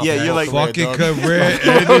my Yeah, you're like- Fucking dog. career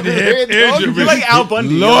ended hip injury. You're like Al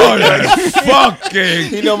Bundy. Lord,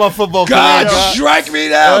 fucking You know my football God, career, dog. strike me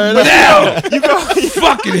down now. You go.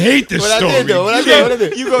 Fucking hate this What I story. did though? What I did? What I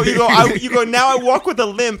did? You go. Now I walk with a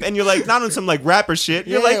limp, and you're like not on some like rapper shit.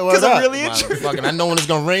 You're like what because I'm up? really Man, injured. fucking, I know when it's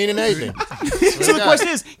gonna rain and everything. So the question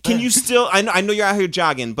is, can you still? I know you're out here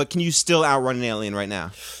jogging, but can you still outrun an alien right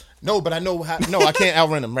now? No, but I know how. No, I can't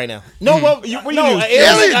outrun them right now. No, well, what do you no, do? an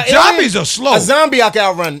alien- an Zombies alien- are slow. A zombie I can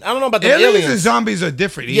outrun. I don't know about the Aliens aliens. and zombies are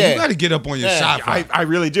different. Yeah. You got to get up on your Yeah. shot. I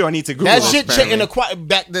really do. I need to Google That this, shit apparently. in the quiet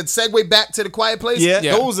back. The segue back to the quiet place. Yeah.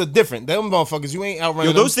 Yeah. Those are different. Them motherfuckers, you ain't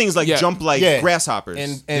outrunning. Yo, those things like Yeah. jump like Yeah. grasshoppers.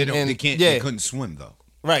 and They, and, don't, and they can't. Yeah, They couldn't swim though.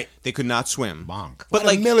 right. they could not swim. Bonk. But But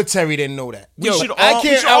like the military didn't know that. we should all, I we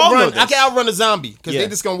can't should all know outrun. I this. can outrun a zombie because Yeah. they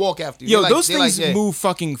just gonna walk after you. Yo, They're like- those they're things like, yeah. move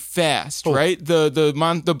fucking fast, right?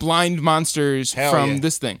 The blind monsters Hell from yeah.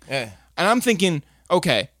 this thing. Yeah. And I'm thinking,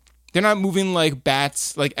 okay, they're not moving like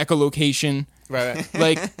bats, like echolocation. Right.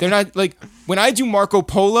 Like they're not like when I do Marco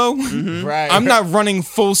Polo, Right. I'm not running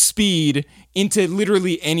full speed into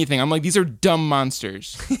literally anything. I'm like, these are dumb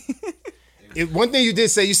monsters. One thing you did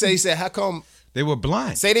say, you said, how come? They were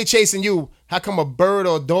blind. Say they chasing you. How come a bird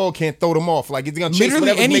or a dog can't throw them off? Like it's gonna chase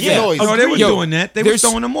Literally whatever's making anything. noise. No, they were Yo, doing that. They were there's-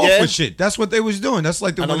 throwing them off Yeah. with shit. That's what they was doing. That's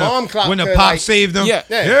like the An when alarm the clock when the could, pop like- saved them. Yeah.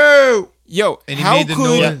 Yeah. Yo! Yo, And he how made the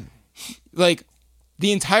could noise. like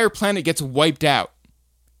the entire planet gets wiped out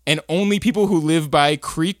and only people who live by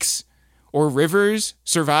creeks or rivers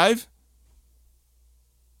survive?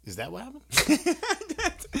 Is that what happened?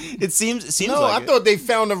 It seems No, like I thought they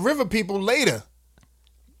found the river people later.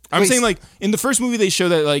 I'm Wait, saying like in the first movie they show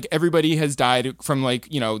that like everybody has died from like,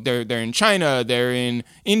 they're in China, they're in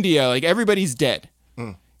India, like everybody's dead.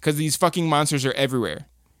 Cuz these fucking monsters are everywhere.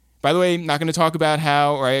 By the way, not going to talk about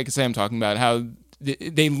how, or I can say I'm talking about how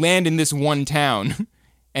they land in this one town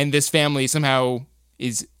and this family somehow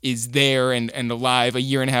is there and alive a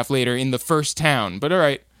year and a half later in the first town. But all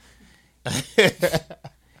right.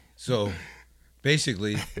 So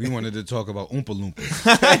basically, we wanted to talk about Oompa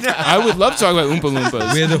Loompas. I would love to talk about Oompa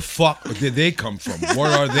Loompas. Where the fuck did they come from?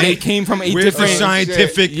 What are they? They came from a Where's different the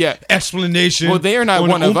scientific Yeah. explanation? Well, they are not on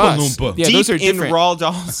one of Oompa us. Loompa? Yeah, deep those are in different. Roald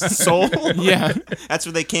Dahl's soul. Yeah. That's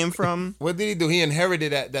where they came from. What did he do? He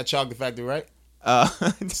inherited that chocolate factory, right?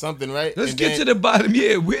 Something, right? Let's And get then- to the bottom.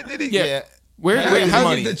 Yeah, where did he? Yeah. Yeah. Where How did he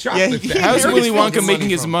how, get the chocolate Yeah, factory? how's Where Willy did he Wonka get making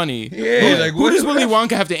money his from? money? Yeah, like Who does Willy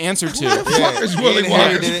Wonka have to answer to? Fuck is Willy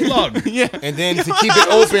inherited Wonka's it. plug? Yeah. And then to keep it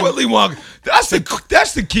open, Willy Wonka.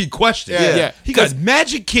 That's the key question. Yeah. Yeah. He got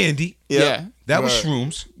magic candy. Yeah. That was Right.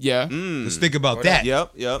 shrooms. Yeah. Let's think about that.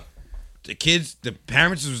 Yep. The kids, the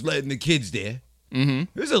parents was letting the kids there. Mm-hmm.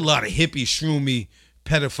 There's a lot of hippie, shroomy,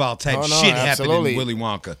 pedophile type Oh, no, shit happening absolutely. in Willy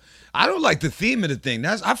Wonka. I don't like the theme of the thing.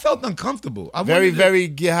 I felt uncomfortable. I very, wanted to- very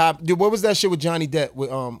get hop. Dude, what was that shit with Johnny Depp?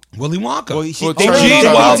 With Willy Wonka. Well, Gene he- Oh, no, no,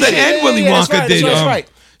 no, Wilder yeah, and yeah, Willy yeah, that's Wonka right, did. that's right.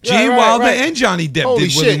 Gene Yeah, right, Wilder right. and Johnny Depp Holy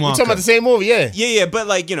did shit! Willy You Wonka. talking about the same movie? Yeah. Yeah, but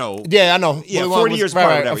like Yeah, I know. yeah, Willy Wonka 40 was- years right,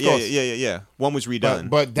 apart, right, whatever. of course. Yeah. One was redone.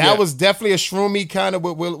 But that was definitely a shroomy kind of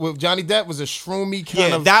with Johnny Depp was a shroomy kind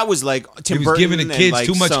yeah, of. that was like Tim He was Burton giving the and, kids like,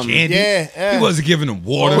 too much some- candy. Yeah. He wasn't giving them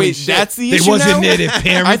water. Wait, shit. that's the They issue wasn't now? near their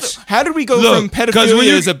parents. How did we go Look, from 'cause when pedophilia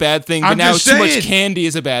you- is a bad thing, but I'm now just too much saying. candy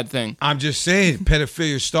is a bad thing? I'm just saying,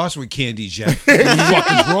 pedophilia starts with candy, Jeff. What the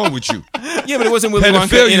fuck is wrong with you? Yeah, but it wasn't Willy Wonka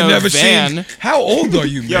Pedophilia, in you a never van. seen. How old are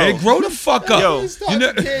you, man? Grow the fuck up. Yo. You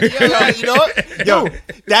know, you know what? Yo,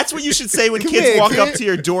 that's what you should say when kids here, walk kid. up to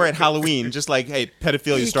your door at Halloween. Just like, hey,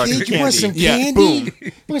 pedophilia starts with You want some candy. Yeah. candy? Boom.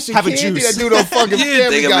 You want some Have a candy? juice. That dude on fucking Yeah, Family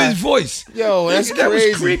think of Guy. his voice. Yo, that's that crazy.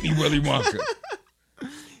 was creepy, Willy Wonka.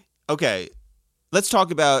 Okay, let's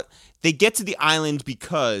talk about. They get to the island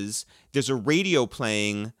because there's a radio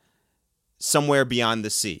playing somewhere beyond the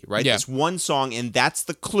sea, right? Yeah. This one song, and that's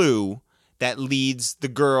the clue that leads the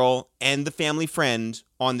girl and the family friend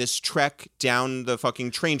on this trek down the fucking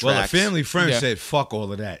train Well, tracks. the family friend Yeah. said, "Fuck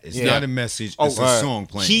all of that. It's Yeah. not a message. Oh, It's a right. song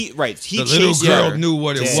playing." He the little little girl her. knew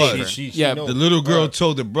what it Yeah. was. Yeah. knows. The little girl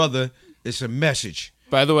told the brother, "It's a message."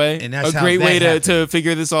 By the way, And that's a how great that way happened. to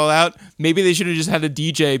figure this all out. Maybe they should have just had a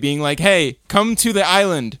DJ being like, "Hey, come to the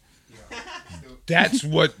island." That's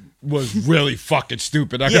what was really fucking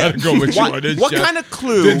stupid. I Yeah. gotta go with you on this. What Jeff. kind of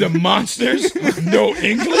clue? Did the monsters know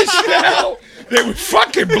English now? They were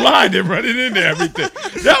fucking blind and running into everything.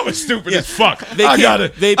 That was stupid as fuck. They I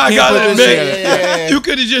can't- they gotta can't put admit, this together. you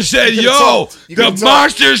could have just said, could've "Yo, talked. You the could've talked.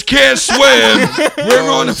 monsters can't swim. We're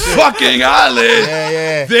on a fucking island.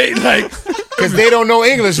 Yeah. They like Because they don't know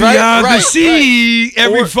English, right? beyond right. the sea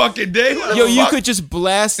every fucking day." What Yo, the you fuck? could just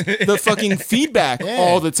blast the fucking feedback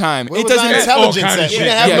all the time. Where It was our doesn't. intelligence all kind of at? We shit.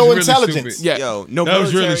 didn't have Yeah, no it's really intelligence. stupid. Yeah. Yo, no That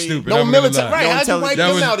was military. really stupid. No I'm not gonna military. lie. Right, No how'd you wipe intelligence.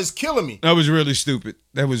 them was- out? It's killing me. That was really stupid.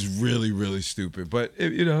 That was really, really stupid. But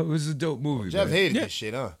it was a dope movie. Jeff man. hated this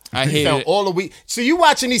shit, huh? I He hated found it. all the week. So you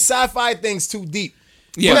watching these sci-fi things too deep.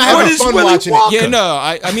 Yeah. You're not What having is fun Willy watching Wonka? it. Yeah, no.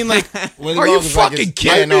 I mean, like, Willy Are you Wonka's like fucking it's-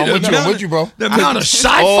 kidding Yeah, me? no, I'm with you, bro. The amount of All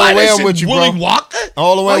sci-fi the way that's I'm in with you, Willy bro. Wonka?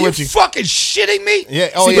 All the way Are you with you. fucking shitting me? Yeah,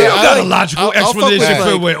 oh See, yeah. You don't got I a like- logical I'll fuck with, explanation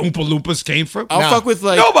for like- where Oompa Loompas came from? I'll Nah. fuck with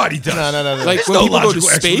like. Nobody does. No. Like, There's when no people go to logical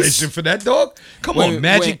space- explanation for that, dog. Come When- on,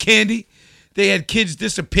 magic when- candy. They had kids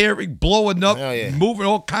disappearing, blowing up, Hell yeah. moving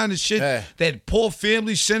all kind of shit. Yeah. They had poor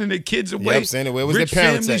families sending their kids away. Yep, sending away. Where's Rich their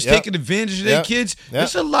parents families at? Yep. taking advantage of their Yep. kids. Yep.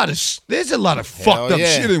 There's a lot of fucked up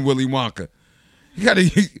yeah. shit in Willy Wonka. You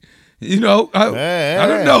gotta, you know, I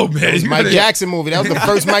don't know, man. That was You Mike gotta- Jackson movie. That was the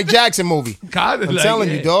first Mike Jackson movie. Kinda I'm like, telling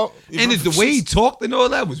yeah. you, dog. And the way he talked and all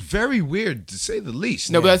that was very weird, to say the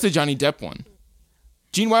least. No, but that's the Johnny Depp one.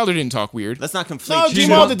 Gene Wilder didn't talk weird. Let's not conflate. No, Gene Gene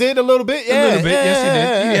Wilder- Wilder did a little bit. Yeah, A little bit, yes, he did.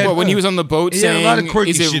 yeah, He yeah. had- Well, when he was on the boat He had a saying, lot of quirky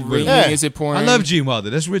 "Is it shit with raining? him. Yeah. Is it pouring?" I love Gene Wilder.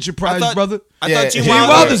 That's Richard Pryor's thought- brother. I Yeah. thought Gene Gene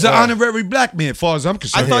Wilder. Wilder's an Yeah. honorary black man, as far as I'm I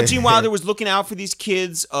concerned. thought Gene Wilder was looking out for these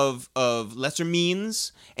kids of lesser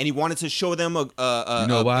means, and he wanted to show them You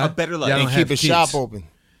know why? a better life. Y'all don't And have keep his kids. shop open.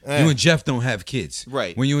 You and Jeff don't have kids.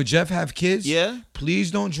 Right. When you and Jeff have kids, Yeah. please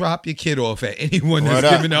don't drop your kid off at anyone that's Word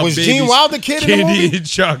up. giving out Was babies Gene Wilder kid in the candy movie? and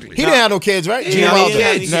chocolate. He didn't have no kids, right? Gene Yeah, Wilder. he didn't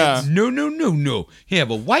have any Nah. kids. No. He have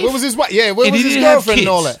a wife. Where was his wife? Yeah, where And was he his didn't have girlfriend and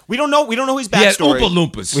all kids. that? We don't know his He had backstory.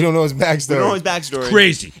 Oompa Loompas. We don't know his We don't know backstory. his backstory.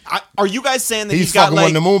 Crazy. Are you guys saying that He's he's got fucking like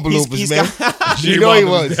one of them Oompa he's Loompas, man. got, You know he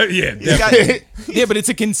Wilder was. Yeah, he's got definitely. Yeah, but it's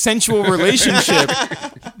a consensual relationship.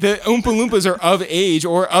 The Oompa Loompas are of age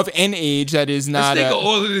or of an age that is Let's not. think of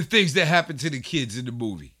all of the things that happened to the kids in the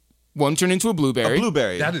movie. One turned into a blueberry.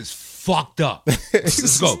 blueberry. That is fucked up.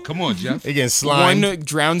 Let's go. Come on, Jeff. They getting slimed. One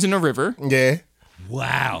drowns in a river. Yeah.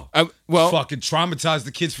 Wow. Well, Fucking traumatized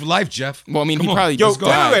the kids for life, Jeff. well, I mean, Come he on. probably Yo, just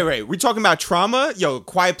died. wait. We're talking about trauma. Yo,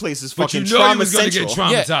 Quiet Place is But fucking you know he trauma was going to central.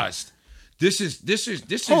 get traumatized. This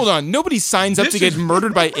is. Hold on, nobody signs up This to get is-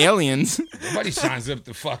 murdered by aliens. Nobody signs up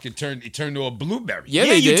to fucking turn to a blueberry. Yeah, Yeah,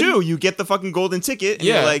 they you did. do. You get the fucking golden ticket. And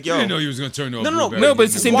Yeah. you're like, You yo, didn't know he was going to turn to a No, no, blueberry. No, but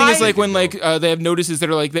it's the same thing as Why- like when like they have notices that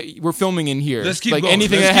are like that we're filming in here. Let's keep like going.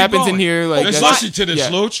 anything Let's that keep happens going. in here. Like Let's that's- listen to this, yeah.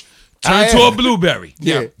 Looch. Turn to a blueberry.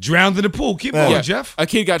 Yeah. Drowned in the pool. Keep going, Yeah. Jeff. A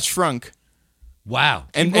kid got shrunk, Wow.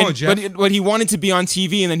 Keep and, going, and Jeff. but he wanted to be on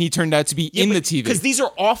TV, and then he turned out to be in the TV. because these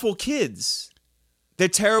are awful kids. They're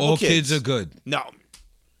terrible All kids. kids are good. No,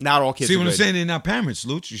 not all kids. See are what I'm good. saying? They're not parents,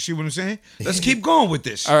 Luch. You see what I'm saying? Let's keep going with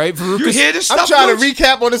this. All right, You Veruca- hear this I'm stuff, trying Luch? to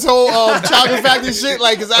recap on this whole chocolate factory shit,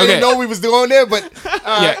 like, because I Okay. didn't know we was doing there, but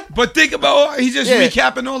yeah. But think about he's just Yeah.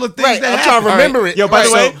 recapping all the things right, that I'm trying to happened. remember it. Yo, by the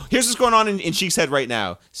Right, way, here's what's going on in Sheik's head right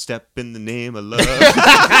now. Step in the name of love. you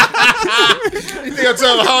think I'm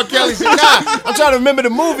talking about R. Kelly shit? Nah, I'm trying to remember the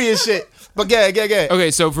movie and shit. But yeah.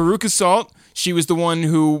 Okay, so Veruca Salt, she was the one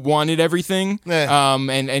who wanted everything, Yeah.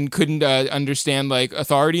 and couldn't understand like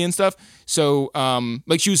authority and stuff. So,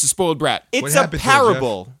 like she was a spoiled brat. It's a happened to her,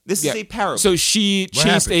 parable. This is a parable. So she What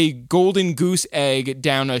chased happened? a golden goose egg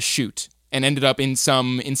down a chute and ended up in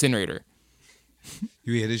some incinerator.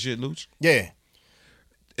 You hear this shit, Luch? Yeah.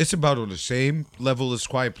 It's about on the same level as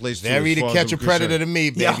Quiet Place 2. Very as to far as catch a I'm predator to concerned. me,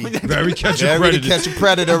 baby. Very catch a Very predator. to catch a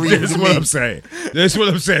predator to That's me. what I'm saying. That's what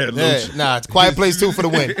I'm saying, Yeah, Luch. nah, it's Quiet Place 2 for the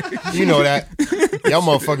win. You know that. Y'all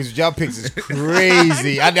motherfuckers, y'all picks is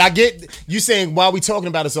crazy. I get you saying why we talking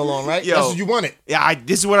about it so long, right? Yo. That's what you wanted. yeah,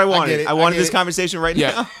 this is what I wanted. it, I I wanted get this it. conversation right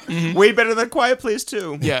Yeah. now. Way better than Quiet Place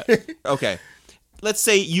too. Yeah. Okay. let's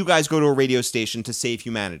say you guys go to a radio station to save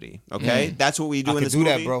humanity. Okay, that's what we do I in could this do movie.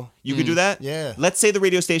 that, bro. You could do that. Yeah. Let's say the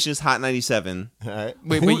radio station is Hot 97. All right.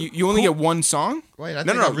 Wait, you only get one song? Wait, I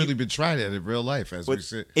No, think no, I've really been trying that in real life, as we But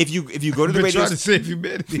said. if you go to the Been radio trying to save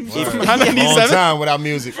humanity Hot Long 97? time without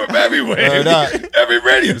music. from everywhere. Word up. Every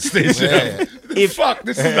radio station. Yeah. Fuck,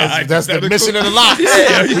 this is the That's the hypothetical. mission of the lot.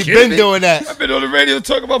 Yeah, are you We've kidding been me? doing that. I've been on the radio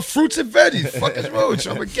talking about fruits and veggies. Fuck is wrong with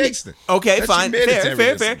you? I'm a gangster. Okay, That's fine. Fair.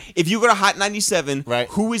 humanitarianism. If you go to Hot 97, Right.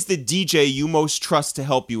 who is the DJ you most trust to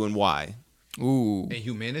help you and why? Ooh. And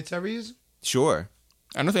humanitarianism? Sure.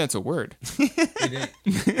 I don't think that's a word.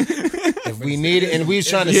 If we need it, and we was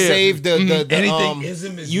trying to Yeah. save the Anything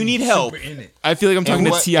ism is you need help. super in it. I feel like I'm talking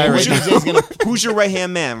to what- T.I. and right what now. DJ's gonna Who's your right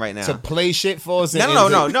hand man right now? to play shit for us? No.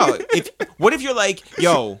 What if you're like,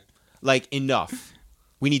 yo, like enough?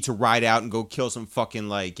 We need to ride out and go kill some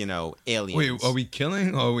fucking aliens. Wait, are we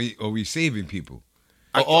killing or are we saving people?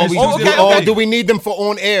 Or okay. do we need them for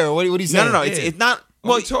on air? What are you No, saying? no. It's not.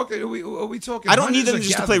 Well, Well, are we talking? I don't need hundreds them or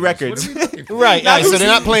just to play gatherings? records. What are we looking for? Right, right. So they're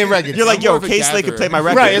not playing records. you're like, I'm more yo, of a K-Slay could play my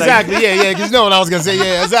gatherer. record. right, Like, exactly. Yeah. Because you know what I was gonna say.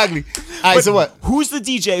 Yeah, exactly. All right. So what? Who's the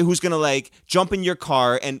DJ who's gonna like jump in your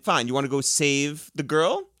car and fine? You want to go save the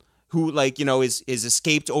girl who is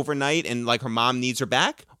escaped overnight and like her mom needs her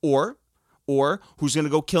back, or who's gonna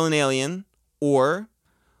go kill an alien, or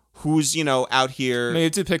who's out here? Maybe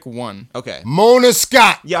to pick one. Okay, Mona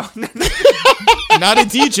Scott. yo, Not a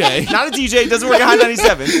DJ. not a DJ. Doesn't work at Hot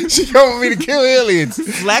 97. She coming with me to kill aliens.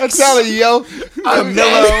 Flex. I'm telling you, yo.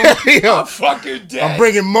 Camilo. Yo, Fucking dead. I'm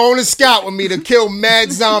bringing Mona Scott with me to kill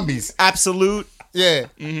mad zombies. Absolute. Yeah.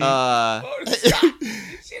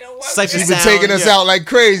 Cypher She's been Sound, taking us yeah. out like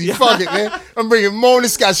crazy. Fuck it, man. I'm bringing Mona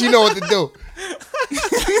Scott. She know what to do.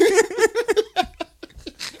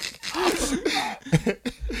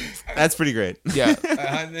 That's pretty great. Yeah.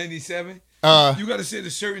 197. You got to set a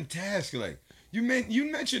certain task. Like you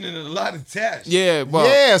mentioned in a lot of tasks. Yeah. Well,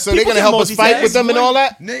 Yeah, so they're people gonna can help us fight multitask. with them and all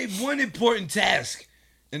that. Name one important task,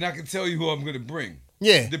 and I can tell you who I'm going to bring.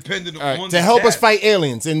 Yeah, Depending right. on to the help us task. fight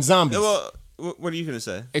aliens and zombies. Well, what are you gonna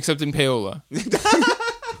say? excepting payola.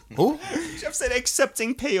 Who? Jeff said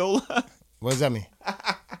accepting payola. What does that mean?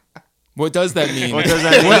 What does that mean? What does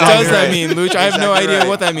that mean? What does that Right. mean, Luch? I have no Exactly idea right.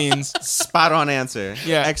 what that means. Spot on answer.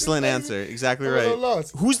 Yeah. Excellent answer. Exactly I'm a little right.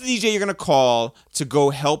 lost. Who's the DJ you're gonna call to go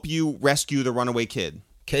help you rescue the runaway kid?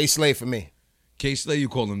 K-Slay for me. K-Slay, you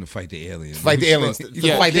call him to fight the aliens. Fight the aliens. You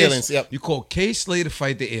Yeah. call Fight the K- aliens. Yep. You call K-Slay to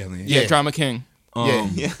fight the aliens. Yeah, Yeah. Drama King.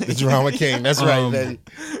 Yeah. The drama king. That's right, baby.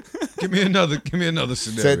 Give me another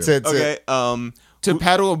scenario. Okay. To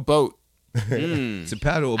paddle a boat. To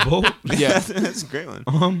paddle a boat. Yeah. That's a great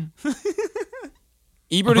one.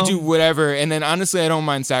 Ebro to do whatever, and then honestly, I don't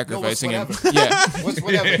mind sacrificing him. whatever. Yeah. What's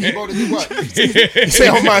whatever? Ebo to do what? You say,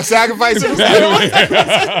 "Oh my sacrifice."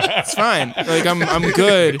 It's fine. Like I'm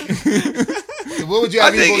good. What would you I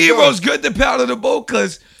have? think Ebo do? Ero's good to paddle the boat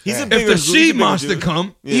because He's a if bigger the he's a sea bigger monster dude.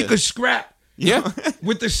 come, he Yeah. could scrap Yeah.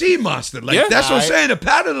 with the sea monster. Like Yeah. that's what I'm Alright. saying. To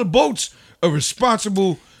paddle the boat's a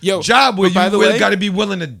responsible Yo, job where but by the you really way- got to be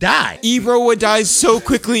willing to die. Ebro would die so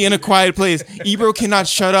quickly in a quiet place. Ebro cannot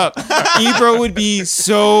shut up. Ebro would be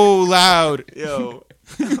so loud. Yo.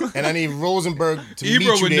 And I need Rosenberg to Ebro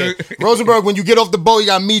meet you would there. know- Rosenberg, when you get off the boat, you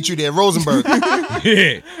gotta meet you there, Rosenberg,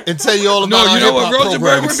 Yeah. and tell you all about No, our you know what hip-hop Rosenberg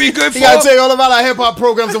programs. would be good He gotta for? tell you all about our hip hop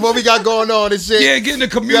programs and what we got going on and shit. Yeah, getting the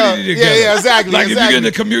community Yeah, together. yeah, exactly, Like if you get exactly.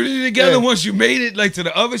 the community together, Yeah. once you made it, like to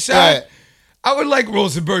the other side, Yeah. I would like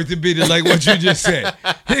Rosenberg to be the, like what you just said.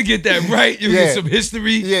 He'll get that right. You Yeah. get some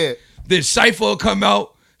history. Yeah. Then Cypher will come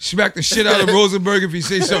out, smack the shit out of Rosenberg if he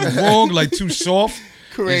says something wrong, like too soft.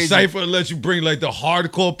 Crazy. And Cypher will let you bring like the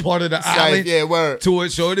hardcore part of the island yeah, word. to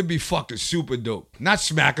it, so it'd be fucking super dope. Not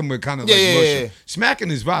smack him, but kind of Yeah, like yeah, mush yeah, him. yeah.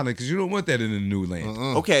 Smacking is violent because you don't want that in the new land.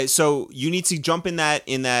 Okay, so you need to jump in that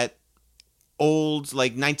old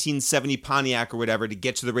like 1970 Pontiac or whatever to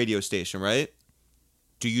get to the radio station, right?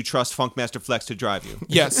 Do you trust Funkmaster Flex to drive you?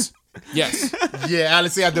 Yes. Yes. Yeah,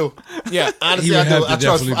 honestly, I do. Yeah. Honestly, He I would have do. to I trust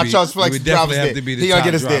definitely be- Flex he would to drive us definitely have there. to be the He gonna top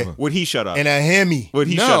get us there. driver. Would he shut up? And a Hemi. Would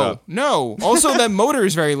he shut No. up? No. Also, that motor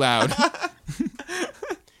is very loud.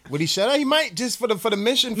 Would he shut up? He might just for the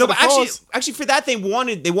mission. No, for but the cause. actually, for that they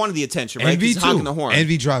wanted the attention, right? 'Cause Envy he's honking too. the horn.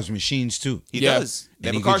 Envy drives machines too. He Yeah. does. They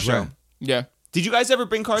And have a he car gets show. around. Yeah. Did you guys ever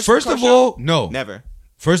bring cars? First to the of car show? all, no. Never.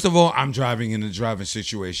 First of all, I'm driving in a driving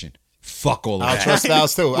situation. Fuck all of I'll that. trust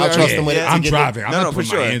Styles too. I'll trust him with it. to I'm get driving. I'm No, not no, for putting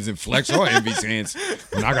my sure. hands in Flex or Envy's hands.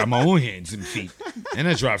 And I got my own hands and feet. And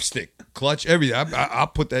I drive stick, clutch, everything. I'll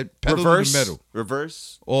put that pedal Reverse. to the metal.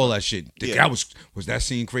 Reverse. All that shit. Yeah. That was that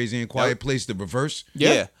scene crazy in Quiet Place, the reverse?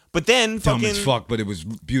 Yeah. But then Dumb fucking as fuck, but it was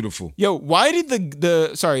beautiful. Yo, why did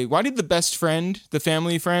why did the best friend, the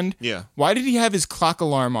family friend, Yeah. why did he have his clock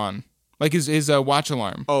alarm on? Like his watch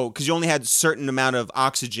alarm? Oh, because you only had a certain amount of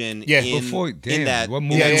oxygen Yeah, in, Before, damn, in that. what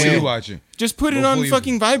movie Yeah, were yeah. you watching? Just put it Before on you-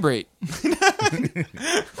 fucking vibrate.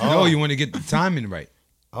 No, you want to get the timing right.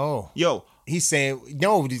 Oh, Yo, he's saying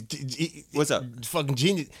no. What's up? Fucking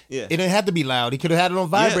genius. Yeah. It didn't have to be loud. He could have had it on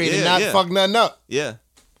vibrate yeah, and not yeah. fuck nothing up. yeah.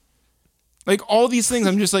 Like all these things,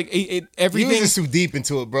 I'm just like You everything. was just too deep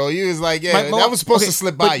into it, bro. You was like, yeah, My- that was supposed okay, to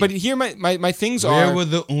slip but, by you. But here, my things Where are were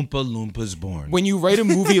the Oompa Loompas born? when you write a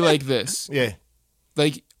movie like this. Yeah.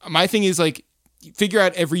 Like my thing is like figure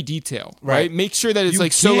out every detail, right? Right. Make sure that it's You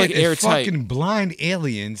like so like can't- it's airtight. fucking blind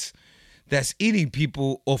aliens that's eating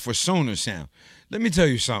people off a sonar sound. Let me tell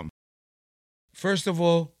you something. First of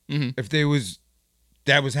all, if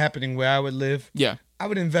that was happening where I would live, Yeah. I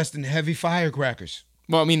would invest in heavy firecrackers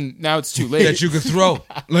Well, I mean, now it's too late. that you could throw.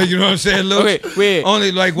 Like, you know what I'm saying, Luke? Okay, wait.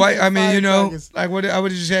 Only like why? I mean, you know, Firecrackers. like what? I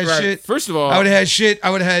would have just had Right. shit. First of all, I would have had shit. I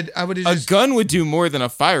would have a just. gun would do more than a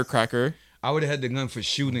firecracker. I would have had the gun for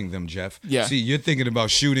shooting them, Jeff. Yeah. See, you're thinking about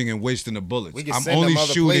shooting and wasting the bullets. We can I'm send only them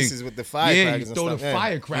other shooting places with the Yeah, you firecrackers and throw stuff. the Yeah.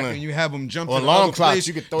 firecracker Yeah. and you have them jump Or to the alarm other clocks, place.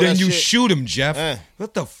 you could throw then that you shit. shoot them, Jeff. Yeah.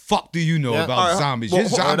 What the fuck do you know Yeah. about All right, zombies? well, Your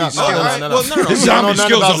hold zombie on. skills. No, no, no. Well, no, no. Your I don't know zombie nothing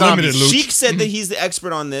skills about are limited, zombies. Luke. Sheik said that he's the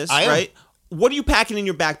expert on this, I am. right? What are you packing in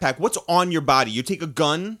your backpack? What's on your body? You take a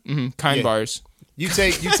gun. Kind Yeah. bars. You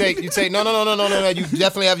take. No. You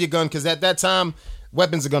definitely have your gun because at that time,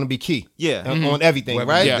 weapons are gonna be key. Yeah. On everything, Weapons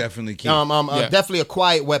right? are Yeah. definitely key. Yeah. Definitely a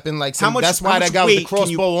quiet weapon. Like How much- that's why how that much guy with the weight can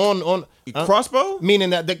you- crossbow on. Crossbow?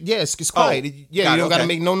 Meaning that, it's quiet. Oh, Yeah, got you it, don't got to okay.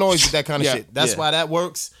 make no noise with that kind of Yeah. shit. That's Yeah. why that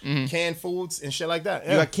works. Canned foods and shit like that.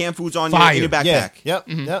 You Yeah. got canned foods on Fire. in your backpack. Yeah.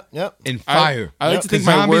 Yep. And fire. I like Yep. to think 'Cause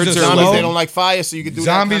my zombies words are are slow. Zombies, low. they don't like fire, so you could do that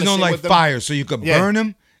Zombies kind of don't shit like with them. fire, so you could Yeah. burn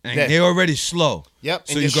them, and Yeah. they're already slow. Yep,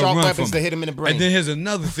 So and you your can sharp run weapons from to hit them in the brain. And then here's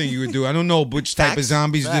another thing you would do. I don't know which type of Facts.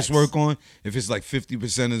 zombies this Facts. work on. If it's like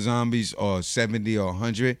 50% of zombies or 70 or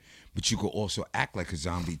 100, but you could also act like a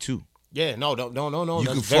zombie too. Yeah, no. You That's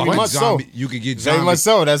could very fucking much zombie. so. You could get Very zombie. much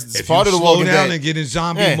so. That's If part you of the slow Walking down Dead. and get in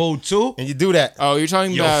zombie Yeah. mode too, And you do that. Oh, you're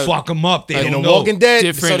talking you'll about fuck them up. They In don't The know. Walking Dead, so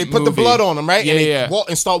Different they put the movie. blood on them, right? Yeah, and they yeah. walk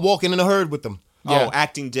and start walking in the herd with them. Yeah. Oh,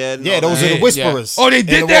 acting dead. and Yeah, all those that. are the Yeah. Whisperers. Oh, they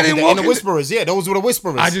did that in the Walking Dead? Whisperers. Yeah, those were the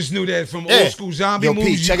Whisperers. I just knew that from Yeah. old school zombie Yo,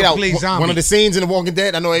 movies. Pete, check you it could out. play zombie. One of the scenes in The Walking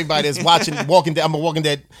Dead. I know everybody that's watching Walking Dead. I'm a Walking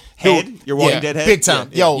Dead Head? dude. You're Walking Yeah. Dead head? Big time.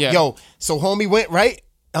 Yeah. Yeah. Yo. So homie went right.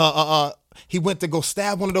 He went to go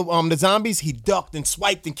stab one of the zombies. He ducked and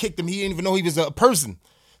swiped and kicked him. He didn't even know he was a person.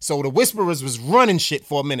 So the Whisperers was running shit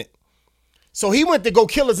for a minute. So he went to go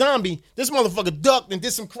kill a zombie. This motherfucker ducked and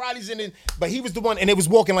did some karates in it, but he was the one, and they was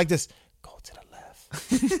walking like this. Go to the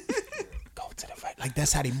left. Go to the right. Like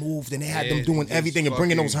that's how they moved, and they had them Yeah, doing just everything and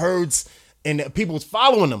bringing those fucking- herds, and the people was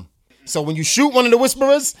following them. So when you shoot one of the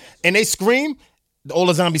Whisperers and they scream, all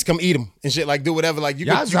the zombies come eat them and shit. Like do whatever. Like you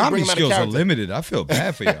Y'all could zombie bring 'em out of skills are character. limited. I feel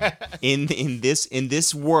bad for y'all. In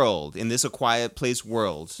this world, in this A Quiet Place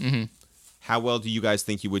world, how well do you guys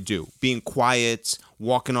think you would do? Being quiet,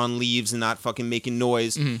 walking on leaves and not fucking making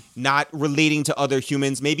noise, not relating to other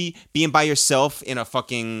humans, maybe being by yourself in a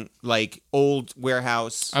fucking like old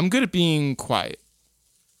warehouse. I'm good at being quiet.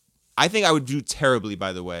 I think I would do terribly,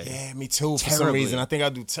 by the way. Yeah, me too. For some Terribly. reason, I think I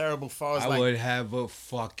do terrible. Far as I like would have a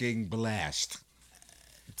fucking blast.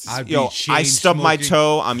 I'd be Yo, I chain stub my smoking.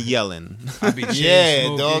 toe, I'm yelling. I'd be chain yeah,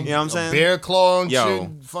 smoking. dog. You know what I'm A saying? bear claw and Yo. shit.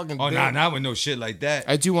 Fucking Oh, bear, not with no shit like that.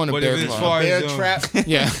 I do want a But bear if it's claw. far bear as, trap.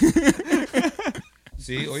 Yeah.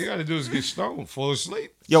 See, all you gotta do is get stoned, fall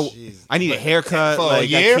asleep Yo, I need a haircut. For a Like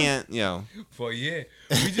year? I can't. Yo, for a year.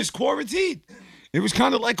 We just quarantined. It was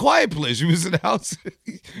kind of like Quiet Place. We was in the house.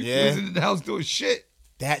 Yeah. We was in the house doing shit.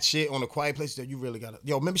 That shit on a quiet place that you really gotta.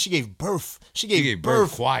 Yo, remember she gave birth. She He gave gave birth.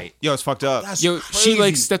 birth quiet. yo, it's fucked up. That's Yo, she like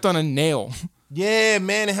crazy. stepped on a nail. Yeah,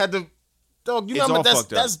 man, it had to. Dog, you It's know all that's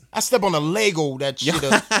fucked up. I step on a Lego. That shit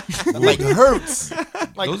like hurts.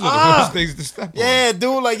 Like Those are the worst things to step on. Yeah,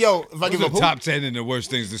 dude. Like yo, if I Those give are a hoop, top 10 and the worst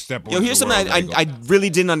things to step on. Yo, in here's the something world, I Lego. really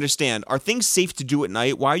didn't understand. Are things safe to do at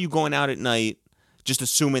night? Why are you going out at night just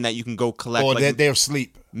assuming that you can go collect or like, they're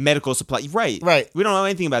asleep. medical supply? Right. Right. We don't know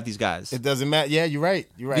anything about these guys. It doesn't matter. Yeah, you're right.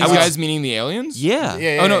 You're right. These I was- guys meaning the aliens? Yeah.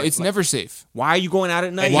 Yeah, Oh no, yeah. it's never safe. Why are you going out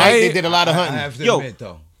at night? At Why- night they did a lot of I hunting. have to Yo. admit,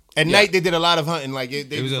 though. At night they did a lot of hunting. Like it,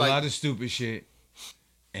 they It was a like, lot of stupid shit,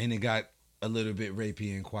 and it got a little bit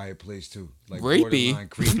rapey in Quiet Place too. Like Rapey? borderline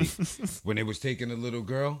creepy. When they was taking a little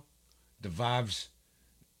girl, the vibes.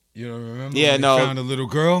 You don't remember? Yeah, when no. They found a little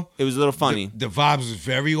girl. It was a little funny. The vibes was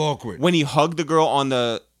very awkward. When he hugged the girl on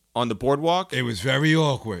the boardwalk It was very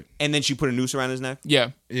awkward. and then she put a noose around his neck. Yeah.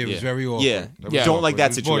 It was Yeah. very awkward. Yeah. was Yeah. Don't awkward. like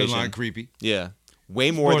that It was borderline situation. creepy. Yeah.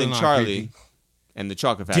 way more than borderline Charlie creepy. and the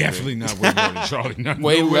Chocolate Factory. Definitely not way more than Charlie. Not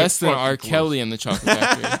Way nowhere less than fucking R. close. Kelly and the Chocolate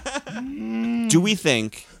Factory. Do we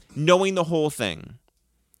think, knowing the whole thing,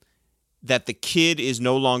 that the kid is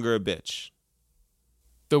no longer a bitch?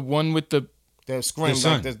 The one with the The scream, The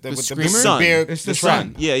son. like The with screamer? Son. bear, It's the trap.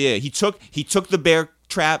 son. Yeah. He took the bear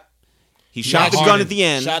trap. He shot the got gun hard at the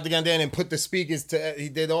end. Shot the gun down and put the speakers to. He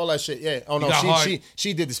did all that shit. Yeah. Oh no, got hard.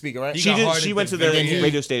 she did the speaker, right? He She got did. hard She at went the to the very end.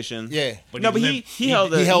 radio station. Yeah. But No, but he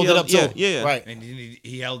held it. He held it up too. Yeah. Right. And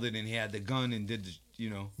he held it and he had the gun and did the,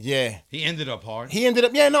 Yeah. he ended up hard. He ended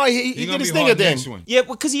up. Yeah. No. He He did gonna his be thing hard at the next end. one. Yeah,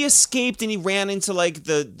 because he escaped and he ran into like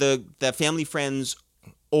the family friend's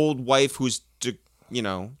old wife who's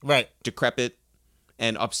Right. decrepit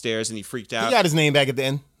and upstairs, and he freaked out. He got his name back at the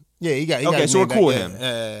end. Yeah. He got. He got Okay, his so name we're cool back. with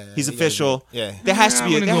Yeah. He's he got his official. name. Yeah. There has Yeah, to I'm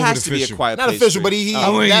be gonna go a with official. quiet Not place. official, but he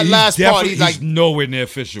I mean, that he's last part. definitely- He's like. he's nowhere near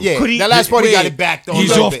official. Yeah. Could he- That last part. He got wait, it backed on.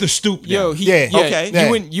 He's a little off bit. the stoop now. Yo, Yeah. Okay.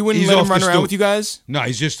 Yeah. You wouldn't He's let off him run the around stoop. with you guys? No,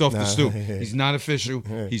 he's just off the stoop. He's not official.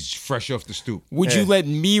 He's fresh off the stoop. Would you let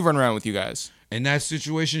me run around with you guys? In that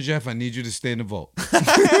situation, Jeff, I need you to stay in the vault.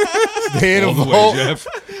 Stay in All the the way, vault. Jeff.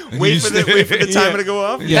 I need you Wait to for the stay- timer to go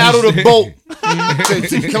off. Yeah, Paddle the stay- boat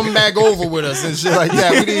to come back over with us and shit like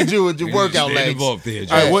that. We need you with your I need you to workout stay legs. involved there,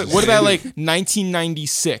 Jeff. All right, what about like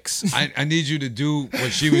 1996? I need you to do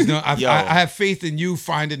what she was doing. Yo. I have faith in you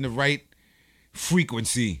finding the right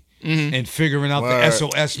frequency and figuring out Word. the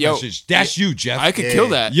SOS Yo, message. That's you, Jeff. I could kill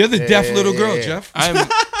that. You're the deaf little girl, yeah. Jeff.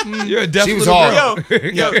 I'm You're a deaf She was little hard. girl.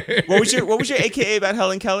 Yo, what was your AKA about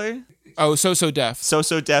Helen Keller? so deaf. So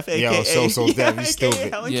deaf, AKA. So deaf, he's AKA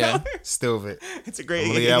stupid. Helen Yeah. Keller. Stupid. It's a great. I'm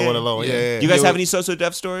gonna leave AKA. that one alone. Yeah. You guys Yo. have any so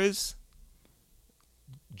deaf stories?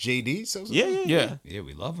 JD? So Yeah. Yeah. Yeah,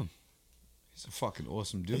 we love him. He's a fucking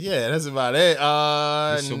awesome dude. Yeah, that's about it.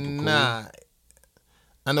 He's super cool. Nah.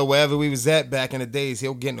 I know wherever we was at back in the days,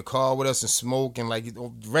 he'll get in the car with us and smoke and like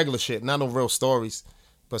regular shit. Not no real stories,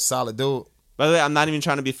 but solid dude. By the way, I'm not even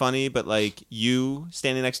trying to be funny, but like you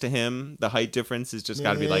standing next to him, the height difference has just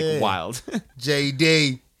got to be Yeah. like wild.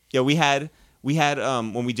 JD. Yeah, we had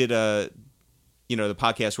when we did the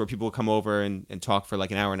podcast where people would come over and talk for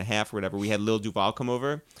like an hour and a half or whatever. We had Lil Duval come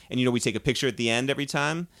over, and we take a picture at the end every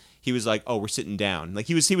time. He was like, "Oh, we're sitting down." Like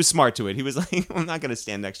he was smart to it. He was like, "I'm not gonna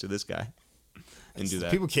stand next to this guy and do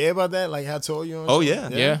that." People care about that, like how tall you are. and Oh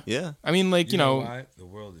shit? yeah, Yeah. I mean, like, You know why? The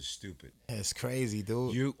world is stupid. It's crazy,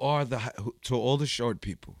 dude. You are to all the short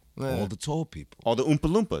people, Yeah. all the tall people, all the Oompa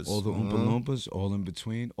Loompas. all the Oompa Loompas, all in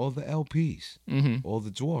between, all the LPs, all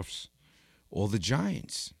the dwarfs, all the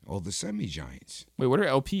giants, all the semi-giants. wait, what are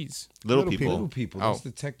LPs? little little people. Little people. Oh. That's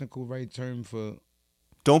the technical right term for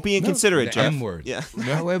Don't be inconsiderate, the Jeff. M word. Yeah.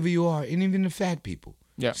 However you are, and even the fat people.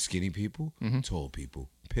 Yeah. Skinny people, tall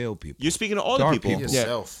people, pale people. You're speaking to all Dark the people. people.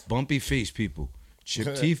 Yourself. Bumpy face people,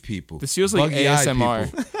 chipped teeth people. This feels like buggy-eyed ASMR.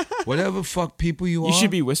 people. Whatever fuck people you are, You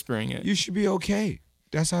should be whispering it. you should be okay.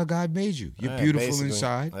 That's how God made you. You're Yeah, beautiful basically.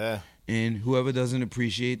 inside, Yeah. and whoever doesn't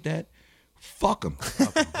appreciate that, fuck them.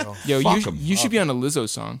 Yo, fuck 'em. you should be on a Lizzo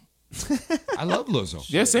song. I love Lizzo.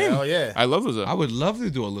 Yeah, same. Hell yeah. I love Lizzo. I would love to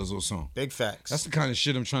do a Lizzo song. Big facts. That's the kind of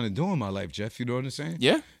shit I'm trying to do in my life, Jeff. You know what I'm saying?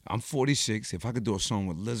 Yeah. I'm 46. If I could do a song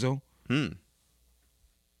with Lizzo,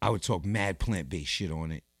 I would talk mad plant-based shit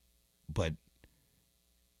on it, but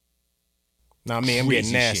Nah, me, I'm crazy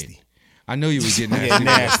getting nasty. shit. I know you was getting I'm nasty. getting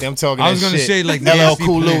nasty. I'm talking. I was that gonna shit. say, like, LL nasty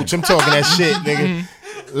Cool plan. Luch. I'm talking that shit, nigga.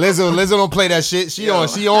 Lizzo don't play that shit. She on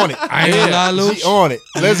it. I ain't gonna lie, Luch. She on it.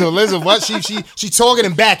 Lizzo, what? She talking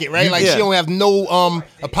and back it, right? Like Yeah. she don't have no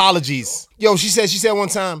apologies. Yo, she said one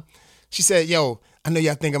time, she said, yo, I know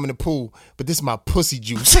y'all think I'm in the pool, but this is my pussy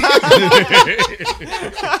juice. I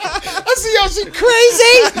see y'all, she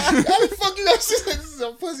crazy. How the fuck you know she said this is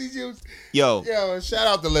her pussy juice? Yo, Yo, shout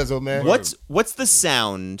out to Lizzo, man. what's the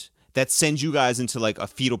sound that sends you guys into like a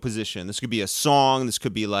fetal position? This could be a song. This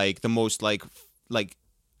could be like the most like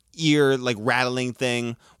ear like rattling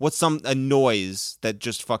thing. What's a noise that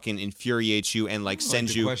just fucking infuriates you and like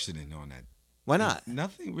sends you? questioning on that. Why not?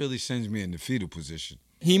 Nothing really sends me in the fetal position.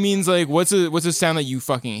 He means like, what's a sound that you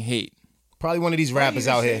fucking hate? Probably one of these rappers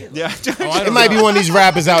out here. Yeah. It might be one of these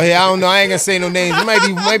rappers out here. I don't know. I ain't gonna say no names. It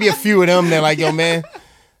might be a few of them. They're like, yo, man,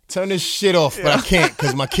 turn this shit off, but I can't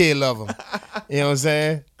because my kid love him. You know what I'm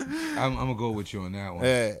saying? I'm gonna go with you on that one.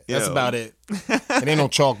 Yeah, that's Yo. about it. It ain't no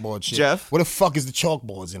chalkboard shit. Jeff? Where the fuck is the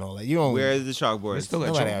chalkboards and all that? You don't. Where are the chalkboards? Still got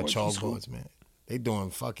Nobody have chalkboards in school. chalkboards, man. They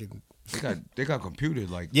doing fucking They got computer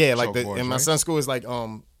like yeah, like chalkboards, in my right? son's school is like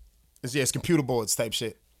it's computer boards type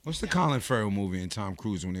shit. What's the Colin Farrell movie and Tom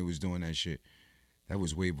Cruise when they was doing that shit? That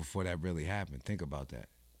was way before that really happened. Think about that.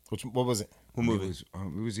 What was it? What movie?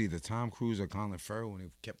 It was either Tom Cruise or Colin Farrell, and they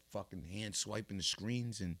kept fucking hand swiping the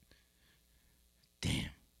screens and Damn.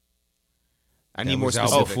 I That need more was out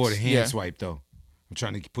specifics. before the hand Yeah. swipe though. I'm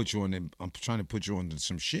trying to put you on. I'm trying to put you on to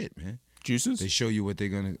some shit, man. Juices? They show you what they're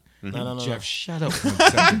gonna. No. Jeff, shut up. 1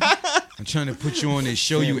 second. I'm trying to put you on. They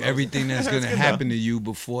show you everything that's gonna happen to you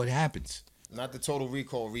before it happens. Not the Total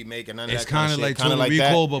Recall remake and none of It's that kind kind of of shit. like Total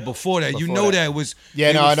Recall, but before that, you Before know that. that was.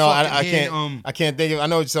 Yeah, they no, was I know. I fucking can't. hand, I can't think of. I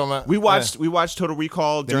know what you're talking about. We watched Total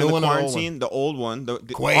Recall during new the one or the old quarantine, the old one, the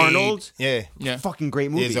Quaid. Arnold. Yeah. Yeah. Fucking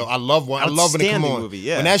great movie. Yeah, so I love one. I love when it come Outstanding on. movie,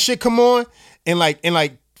 yeah. When that shit come on in like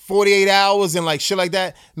 48 hours and like shit like that,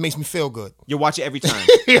 it makes me feel good. You watch it every time.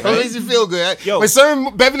 It makes me feel good. Yo. When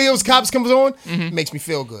certain Beverly Hills Cops comes on, it makes me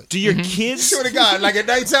feel good. Do your kids? Swear to God, like at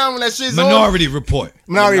nighttime when that shit's Minority Report. on.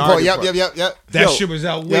 Minority Report. Minority Yep. That Yo, shit was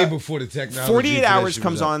out way yeah. before the technology. 48 for that hours shit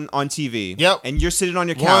comes was out. on TV. Yep. And you're sitting on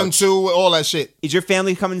your couch. 1, 2, all that shit. Is your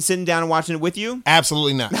family coming sitting down and watching it with you?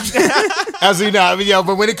 Absolutely not. Absolutely not. I mean, yo,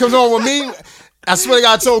 but when it comes on with me, I swear to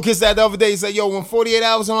God, I told Kiss that the other day. He said, yo, when 48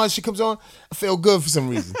 hours and all that shit comes on, I feel good for some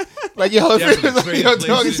reason. Like, yo, Definitely. yo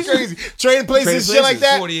dog, it's crazy. Trading places, shit like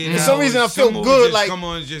that. 48 For some reason, I hours, feel some movie good. just like, come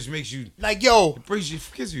on, it just makes you. yo,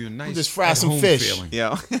 Gives you a nice. Just fry some at-home fish. feeling.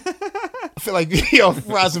 Yeah. I feel like, yo,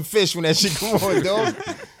 fry some fish when that shit come on, dog.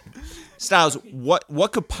 Styles,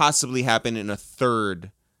 what could possibly happen in a third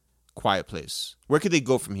Quiet Place? Where could they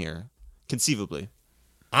go from here? Conceivably.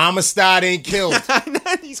 Amistad ain't killed.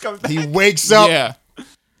 He's coming back. He wakes up. Yeah.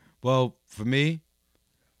 Well, for me,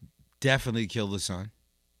 definitely kill the son.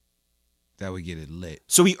 That would get it lit.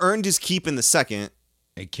 So he earned his keep in the second.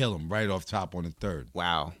 And kill him right off top on the third.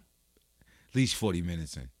 Wow. At least 40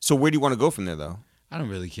 minutes in. So where do you want to go from there, though? I don't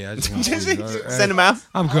really care. I just want to Send him out?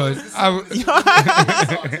 I'm good. I'm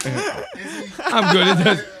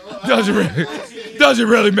good. It doesn't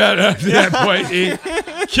really matter after that point.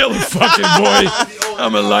 Kill the fucking boy.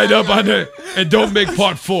 I'm gonna light up on it and don't make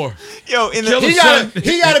part 4. Yo, in Kill the him.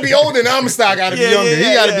 He gotta be older and Amistad gotta be Yeah, younger. yeah, He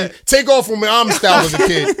yeah, gotta yeah. be take off from when Amistad was a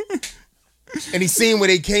kid. And he seen where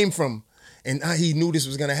they came from. And he knew this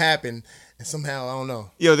was gonna happen. And somehow, I don't know.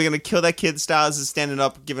 Yo, they're gonna kill that kid. Styles is standing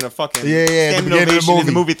up, giving a fucking Yeah, at the standing beginning of the ovation in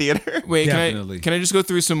the movie. movie theater. Wait, Definitely. can I just go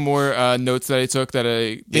through some more notes that I took that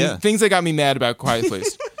Yeah. things that got me mad about Quiet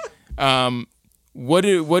Place. What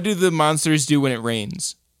do the monsters do when it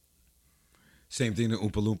rains? Same thing the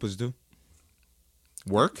Oompa Loompas do.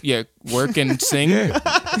 Work? Yeah, work and sing.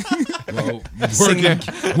 Well, Sing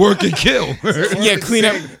work and kill. Yeah, clean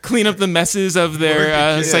up the messes of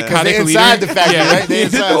their psychotic They're leader. inside the factory, Yeah. right? They're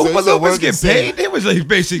inside. The So Oompa it's a Loompas working get scene. paid. They was like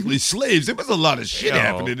basically slaves. There was a lot of shit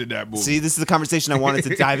happening in that movie. See, this is the conversation I wanted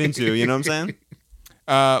to dive into. You know what I'm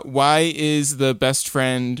saying? Why is the best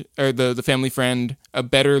friend or the family friend a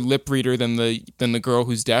better lip reader than the girl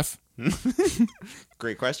who's deaf?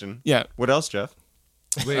 Great question. Yeah. What else, Jeff?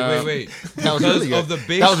 Wait. That was really good. Of the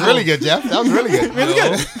baseball. That was really good, Jeff. That was really good.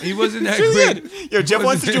 No, he wasn't that great. Yo, Jeff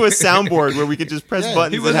wants to do a soundboard where we could just press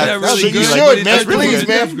buttons. He and wasn't have that really singing You good. like- should, man. That's really Please, good.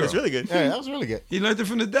 man. That's really good. Yeah, that was really good. He learned it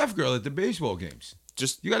from the deaf girl at the baseball games.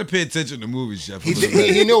 Just You got to pay attention to movies, Jeff. He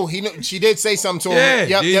knew. She did say something to him.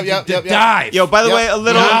 Yep. Dive. yo. By the Yep. way, a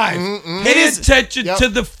little. Dive. Pay attention Yep. to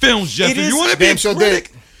the films, Jeff. It If is- you want to be a Damn sure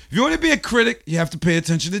critic, did. if you want to be a critic, you have to pay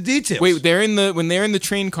attention to details. Wait, when they're in the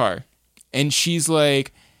train car, and she's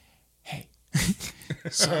like, "Hey,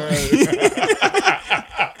 sorry,"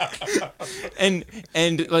 and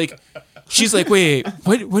like. She's like, wait,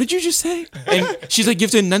 what did you just say? And she's like, you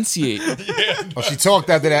have to enunciate. Oh, she talked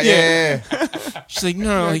after that. Yeah. She's like,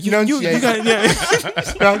 no, like, you Enunciate. got it.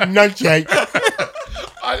 Yeah. Enunciate.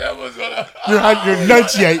 I never gonna. You have to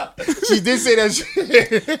enunciate. She did say that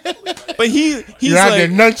shit. But he's You have to like,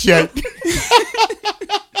 enunciate.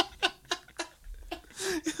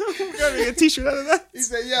 Gotta make a t-shirt out of that. He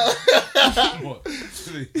said, yo.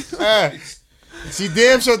 She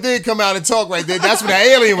damn sure did come out and talk right there. That's when the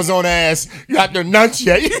alien was on her ass. You have to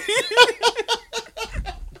enunciate.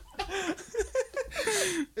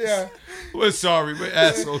 Yeah. We're sorry. We're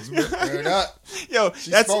assholes, man. Word up. Yo, She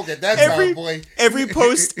that's spoke at that every time, boy. every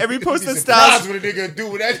post that Surprised Styles what a nigga do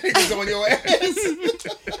when that nigga's on your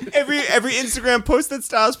ass. every Instagram post that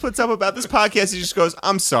Styles puts up about this podcast, he just goes,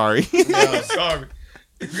 "I'm sorry. I'm sorry.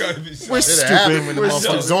 You gotta be We're sorry. It happened stupid. when the We're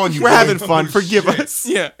motherfucker's so- on you. We're boy. having fun. Forgive us."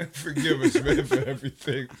 yeah. Forgive us, man, for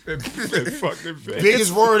everything. Fucking face.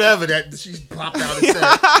 Biggest word ever that she popped out and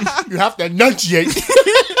said. You have to enunciate.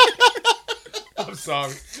 I'm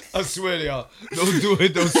sorry. I swear to y'all. Don't do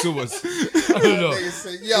it. Don't sue us. I don't know. Nigga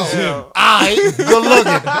said, yo, I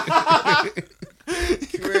good looking.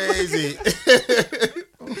 Crazy.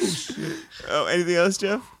 Oh, anything else,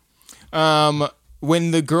 Jeff?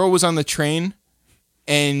 When the girl was on the train,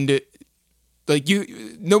 and like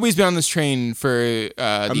nobody's been on this train for A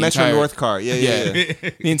the Metro entire, North car. Yeah.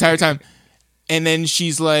 the entire time, And then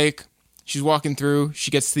she's walking through. She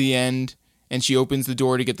gets to the end, and she opens the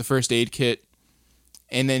door to get the first aid kit.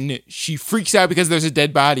 And then she freaks out because there's a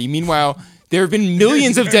dead body. Meanwhile, there have been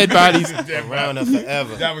millions of dead bodies Around her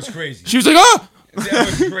forever. That was crazy. She was like, "Oh!"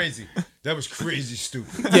 That was crazy. That was crazy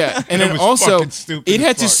stupid. Yeah, and That then was also fucking stupid it as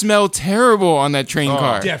had to fuck. smell terrible on that train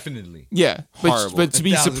car. Definitely. Yeah, Horrible. but to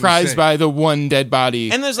be 1000%. surprised by the one dead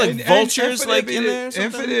body. And there's like vultures like in there. or And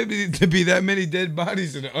something? for there to be that many dead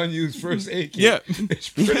bodies in an unused first aid kit, Yeah. it's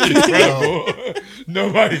pretty incredible.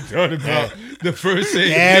 Nobody thought about the first aid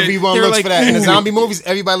kit. Everyone They were looks like, for that. In the ooh. zombie movies,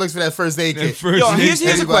 everybody looks for that first aid The kit. first Yo, aid here's kit.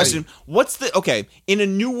 a Everybody. question. What's the okay in a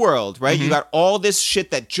new world, right? You got all this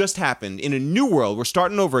shit that just happened in a new world. We're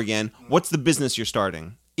starting over again. What's the business you're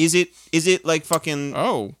starting? Is it like fucking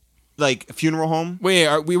Oh, like a funeral home wait,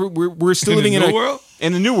 we're still living in the a new world?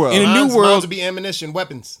 in the new world? In a new Mine's world- to be ammunition,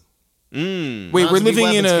 weapons. wait. Mine's We're to be living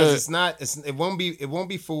in weapons 'cause a It's not. It won't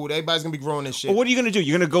be food. Everybody's gonna be growing this shit. Well, what are you gonna do?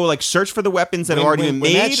 You're gonna go like search for the weapons that have already been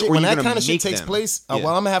made, that shit, or when you're that gonna kind of shit make takes them? place, Yeah. well,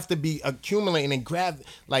 I'm gonna have to be accumulating and grab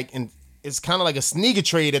and it's kind of like a sneaker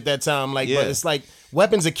trade at that time. Like, Yeah. but it's like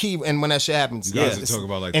weapons are key, and when that shit happens, You guys it's- will talk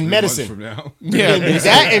about like and 3 medicine. months from now. yeah.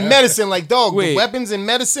 That and medicine, like dog, Wait. the weapons and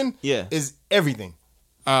medicine, Yeah. is everything.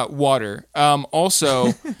 Water.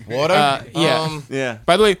 Also, Water, yeah. Yeah,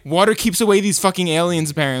 By the way, water keeps away these fucking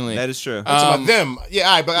aliens. Apparently, that is true. It's about them. Yeah,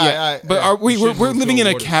 all right, but yeah. all right. But are we? You We're should move living to in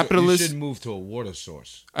a water source. You capitalist. should move to a water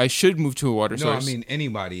source. I should move to a water No, source. I mean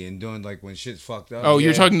anybody and doing like when shit's fucked up. oh,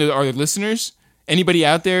 you're yeah. talking to our listeners. Anybody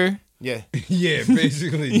out there? yeah. Yeah,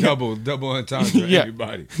 basically double entendre Yeah.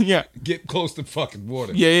 everybody. Yeah, Get close to fucking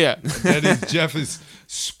water. yeah. That is Jeff is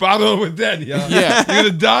spot on with that, y'all. Yeah. You're gonna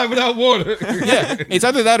die without water. Yeah, it's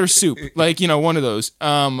either that or soup. Like, one of those.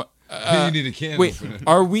 You need a candle Wait, for that.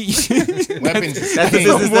 are we? Weapons is That's the king.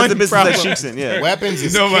 business. That's one the business problem. that Sheik's in. Yeah, Weapons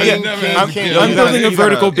is Nobody king, never- king, I'm- king. I'm you building a gotta-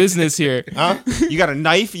 vertical business here. you got a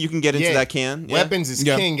knife. You can get into Yeah. that can. Yeah. Weapons is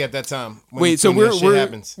Yeah. king at that time. Wait, so when that shit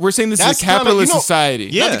happens. we're saying this That's is a capitalist kinda- society.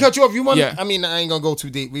 Yeah. Not to cut you off, you want? Yeah. I mean, I ain't gonna go too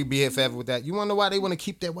deep. We be here forever with that. You want to know why they want to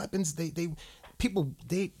keep their weapons?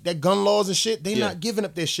 That gun laws and shit. They Yeah. not giving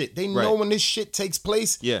up their shit. They Right. know when this shit takes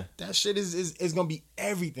place. Yeah. that shit is gonna be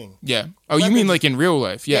everything. Yeah. Oh, you mean Weapons- like in real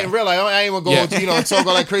life? Yeah. Yeah, in real life, I ain't gonna go Yeah. talk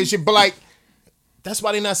all that crazy shit. But like, that's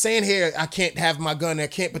why they not saying here. I can't have my gun. I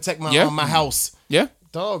can't protect my Yeah. my house. Yeah.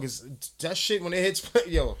 Dog is that shit when it hits.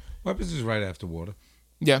 Yo, Weapons is right after water.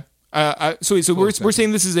 Yeah. So we're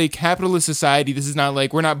saying this is a capitalist society. This is not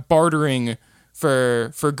like we're not bartering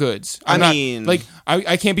for goods. I I'm not- mean- like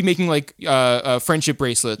I can't be making like friendship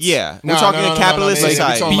bracelets. Yeah, we're No, talking no, a no, capitalist no, no, no,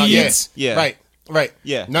 society. we talking about- Beads. Yeah. right.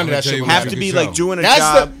 Yeah. None of that I'm gonna shit. tell you would what Have you to can be tell. like doing a That's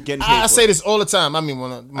job, getting paid I for say it. this all the time. I mean,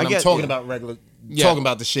 when I'm get- talking yeah. about regular, Yeah. talking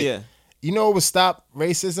about the shit. Yeah. You know what would stop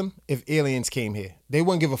racism if aliens came here? They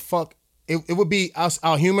wouldn't give a fuck. It would be us,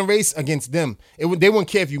 our human race against them. They wouldn't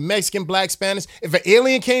care if you Mexican, Black, Spanish. If an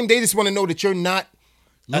alien came, they just want to know that you're not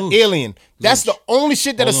an Luch. alien. That's the only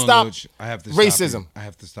shit that'll Hold on, stop Luch. I have to racism. Stop you. I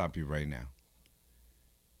have to stop you right now.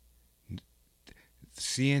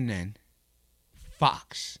 CNN,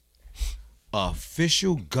 Fox,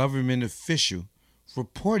 official government official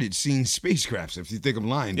reported seeing spacecrafts. If you think I'm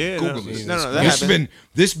lying, Yeah, Google no, this. no, that happened.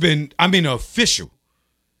 This been official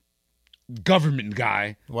government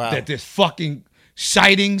guy Wow. that there's fucking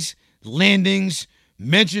sightings, landings,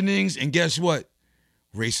 mentionings, and guess what?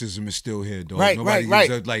 Racism is still here, dog. Right, Nobody right.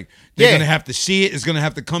 gives a- like they're Yeah. gonna have to see it. It's gonna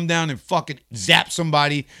have to come down and fucking zap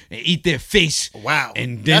somebody and eat their face. Wow.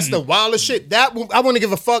 And then that's the wildest shit. I wouldn't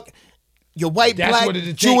give a fuck. You're white, That's black, what it'd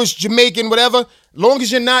take. Jewish, Jamaican, whatever. Long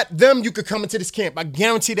as you're not them, you could come into this camp. I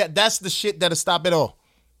guarantee that's the shit that'll stop it all.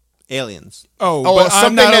 Aliens. Oh, Oh, but I'm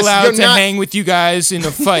something not that's- allowed you're to not- hang with you guys in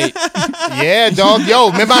a fight. Yeah, dog. Yo,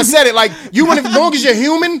 remember I said it. Like you want, as long as you're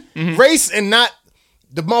human race and not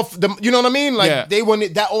the you know what I mean? Like Yeah. they want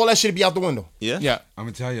it, that all that shit be out the window. Yeah. Yeah. I'm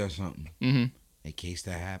gonna tell y'all something. In case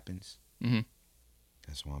that happens,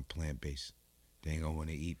 that's why I'm plant based. They ain't gonna want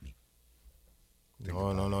to eat me.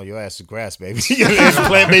 No. Your ass is grass, baby. In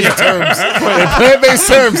plant-based terms. In plant-based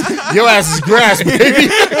terms, your ass is grass, baby.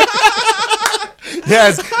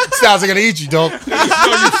 Yes, styles are gonna eat you, dog. Smell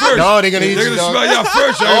you first. No, they're gonna eat They're you, gonna dog. smell y'all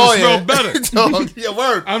first. Y'all Oh, gonna smell yeah. better. Dog, your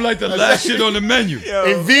word. I'm like the last shit on the menu.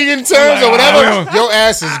 In vegan terms or whatever, your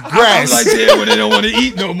ass is I'm grass. like there when they don't want to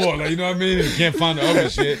eat no more. Like, you know what I mean? They can't find the other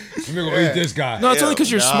shit. I'm gonna eat this guy. No, it's only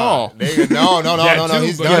because you're small. No. That too,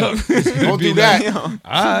 He's but done. look, it's gonna Don't be do that. like,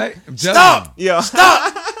 all right. I'm telling Stop. you. Yeah.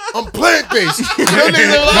 I'm plant-based. Them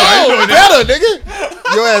niggas are like, oh, better,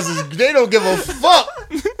 nigga. Your ass is. They don't give a fuck.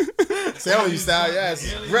 Tell you, style. Your ass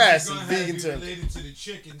is grass in vegan terms. Related to the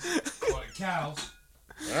chickens or the cows.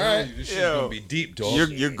 All right. This shit's gonna be deep, dog.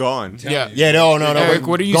 You're gone. Yeah. Yeah, no. Eric, we're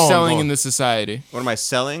what are you gone, selling gone. in this society? What am I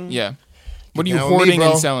selling? Yeah. What are you down with me, hoarding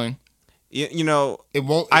bro? and selling? You know, It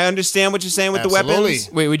won't. I understand what you're saying with the Absolutely.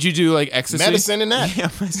 weapons. Wait, would you do like ecstasy? medicine and that. Yeah,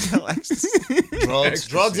 I sell ecstasy.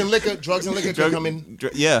 Drugs and liquor. Drugs and liquor can come in.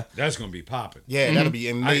 Yeah. That's gonna be popping. Yeah, that'll be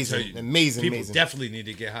I tell amazing. you, Amazing. People Amazing. definitely need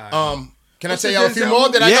to get high. Can I What's tell the y'all a few Denzel more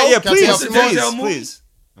that I Yeah, know? yeah, Can I tell y'all a please, few more? Denzel movie? please.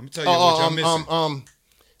 I'm gonna tell you what y'all missing.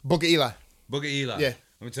 Book of Eli. Book of Eli. Yeah. I'm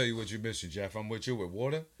gonna tell you what you're missing, Jeff. I'm with you with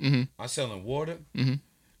water. I'm selling water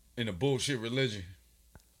in a bullshit religion.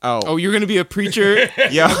 Oh, you're gonna be a preacher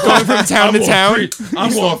Yeah. going from town to town? I'm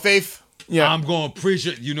You saw going. faith. Yeah. I'm going to preach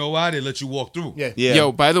it. You know why? They let you walk through. Yeah. Yeah.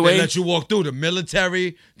 Yo, by the They way, let you walk through the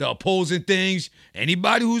military, the opposing things.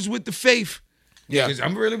 Anybody who's with the faith. Yeah. Because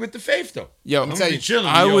I'm really with the faith though. Yo, I'm tell be you, chilling.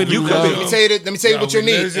 I yo, would we love- love- Let me tell you. Let me tell you Yo, what you we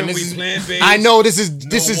need. listen, And we this is, plant-based. I know this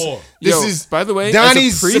is more. Yo, by the way, as a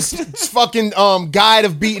Donnie's priest- fucking guide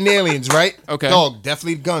of beating aliens, right? Okay. Dog,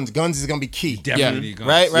 definitely guns. Guns is gonna be key. Definitely Yeah. need guns.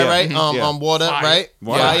 Right. Yeah. Yeah. Water, Fire. right?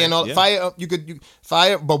 Water. Fire and all. Yeah. Fire. You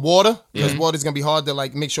fire, but water because water's gonna be hard to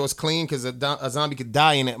like make sure it's clean because a zombie could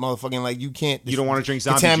die in that motherfucking like you can't. You don't wanna drink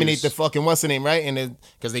zombie contaminate juice. the fucking what's the name, right? And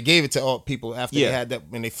because they gave it to all people after Yeah. they had that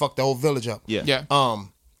and they fucked the whole village up. Yeah. yeah.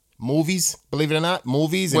 Movies, believe it or not,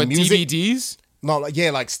 movies What and music. DVDs? No,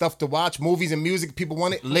 like stuff to watch, movies and music. People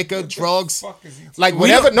want it. Liquor, drugs, fuck is he like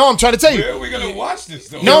whatever. No, I'm trying to tell you. Where are we gonna watch this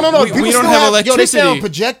though? No. we People don't still have Yo, they found electricity.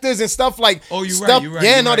 projectors and stuff like. Oh, you're right, stuff, you're right,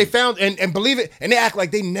 Yeah, you're no, they right. found and believe it, and they act like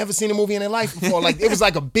they never seen a movie in their life before. Like it was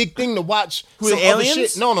like a big thing to watch. Who, some the other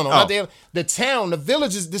aliens? Shit. No, Oh. not the aliens. The town, the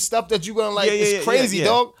villages, the stuff that you gonna like. It's crazy,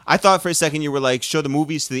 dog. I thought for a second you were like, show the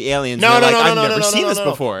movies to the aliens. No, and they're no, like, no, no, I've no, never no, seen no, this no, no.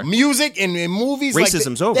 before. Music and movies.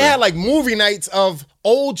 Racism's like, over. They had like movie nights of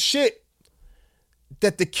old shit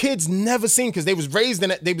that the kids never seen because they was raised in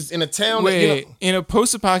it. They was in a town. Wait, that, you know, in a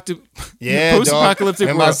post-apocalyptic, Yeah, post-apocalyptic dog.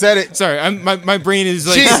 Remember I world. said it. Sorry, my brain is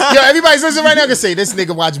like. Jeez, yo, everybody's listening right now can say this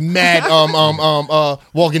nigga watch mad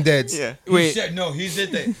Walking Deads. Yeah. Wait, He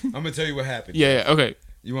said that. I'm gonna tell you what happened. yeah, okay.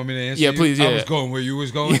 You want me to answer? Yeah, you? please, I yeah. was going where you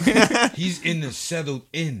was going. He's in the settled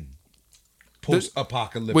in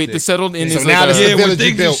post-apocalyptic. Wait, the settled in So is now like this a, is yeah, the when village you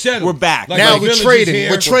things are built. settled. We're back. Now the we're village is trading. here,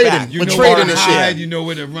 We're trading. You We're know trading where to this hide, shit. You know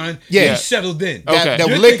where to run. Yeah. He's settled in. Okay. The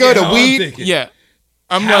You're liquor, thinking the how I'm weed. thinking. yeah.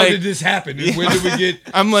 I'm How like, did this happen? And where did we get?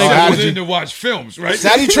 I'm like, how I was did you- in to watch films, right? So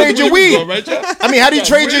how do you trade your Where we weed? go, right, Jeff? I mean, how do you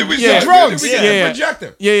trade Where your, did we your start? drugs? Where did we get Yeah. the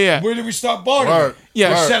projector? Yeah. Where did we start bartering? Word. Yeah.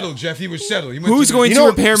 He was Word. settled, Jeff. He was settled. He went who's to going the, to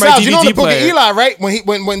repair my Styles, you know DVD the book of player? Eli, right?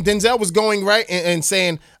 When Denzel was going right and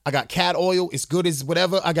saying, "I got cat oil, it's good as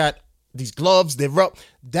whatever. I got these gloves, they're rough."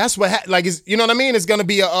 That's what like it's you know what I mean. It's gonna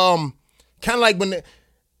be a kind of like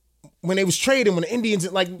when they was trading when the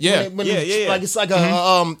Indians like Yeah. when Yeah, it was, yeah, yeah. like it's like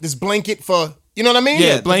a this blanket for you know what I mean.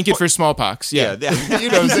 Yeah, blanket for smallpox. Yeah. Yeah. You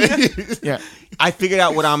know what I'm saying? Yeah. I figured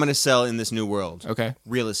out what I'm going to sell in this new world. Okay.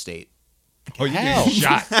 Real estate. Oh, you How? getting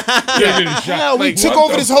shot. You're getting shot. How we Like, took what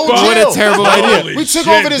over the this whole fuck? jail? What a terrible idea. Holy We took shit,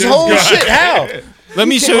 over this this whole guy. shit. How? Let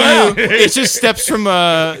me show you. It's just steps from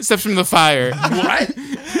the fire. What?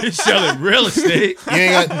 He's selling real estate. You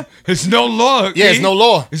ain't got. It's no law. Yeah, it's E. no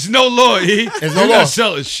law. It's no law, E. It's no You're law. not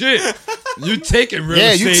selling shit. You taking real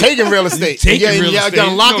Yeah, estate. you taking real estate. taking yeah, real yeah, estate.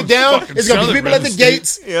 gonna lock You it down. fucking It's gonna be selling people real at the estate.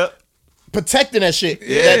 gates Yep. protecting that shit.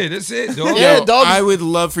 Yeah, That- that's it, dog. Yeah, Yo, dog. I would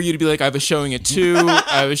love for you to be like, I was showing a 2,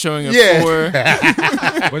 I was showing a Yeah. 4.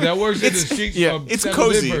 But that works in the streets. yeah, It's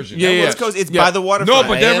settled-in cozy. version. Yeah, That yeah. one's cozy. It's Yeah. by the waterfront. No,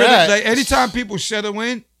 but that Yeah, really, right. like anytime people settle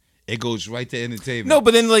in, it goes right to entertainment. No,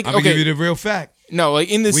 but then like, I'm gonna give you okay, the real fact. no, like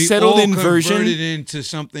in the We settled all in converted version. into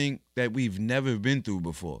something that we've never been through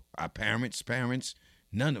before. Our parents,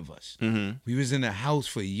 none of us. Mm-hmm. We was in a house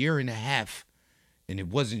for a year and a half, and it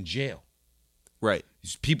wasn't jail. Right.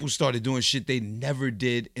 People started doing shit they never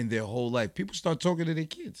did in their whole life. People start talking to their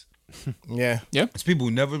kids. Yeah. It's people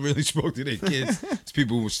who never really spoke to their kids. It's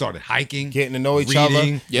people who started hiking, Getting to know each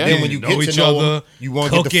reading, other. Yeah. Then when you getting get to know them, you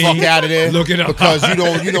want to get the fuck out of there looking up because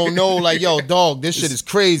you don't know like yo dog this shit is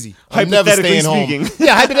crazy. I'm never Hypothetically staying home. speaking.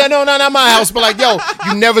 Yeah, no, not my house, but like yo,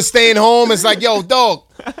 you never staying home. It's like yo dog.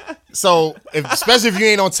 So especially if you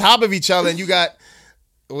ain't on top of each other and you got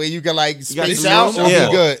where you can like got space some out, room? it'll Yeah.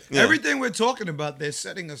 be good. Yeah. Everything we're talking about, they're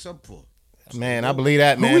setting us up for. Man, I believe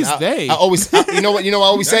that, man. is they? I always, you know what I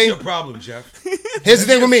always That's say. your problem, Jeff. Here's the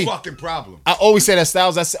thing with me. Fucking problem. I always say that,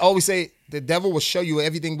 Styles. Always say the devil will show you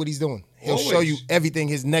everything what he's doing. He'll show Always. you everything,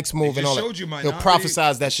 his next move It and all just showed you that. Minority. He'll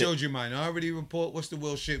prophesize that it shit. Showed you Minority Report. What's the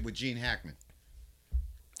Will shit with Gene Hackman?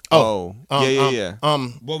 Oh, yeah.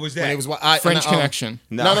 What was When that? it was French Connection.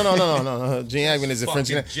 No. Gene Hackman is a French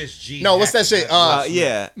Fucking Connection. just Gene No, what's that shit?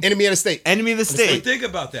 Yeah. Enemy of the State. Enemy of the State. Think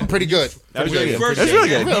about that. Pretty good. That was When really you good. first That was seen really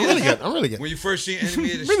good. Enemy of the Really good. I'm really good. When you first seen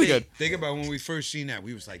Enemy of the Really State, good. think about when we first seen that.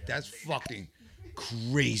 We was like, that's fucking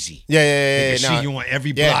crazy. Yeah. They can nah. see you on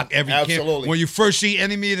every Yeah, block, every camp. absolutely. When you first see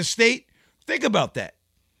Enemy of the State, think about that.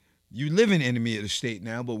 You live in Enemy of the State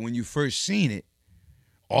now, but when you first seen it,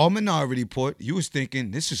 all Minority Report, you was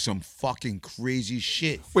thinking, this is some fucking crazy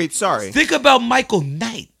shit. Wait, sorry. Think about Michael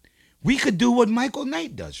Knight. We could do what Michael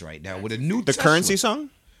Knight does right now with a new The Tesla. Currency song?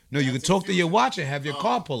 No, you can talk to your watch and have your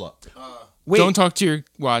car pull up. Wait, Don't talk to your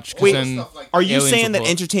watch. 'Cause wait. then Are you aliens saying will that pull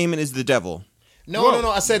up. entertainment is the devil? No.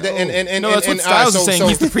 I said that. And No, that's what Styles is saying.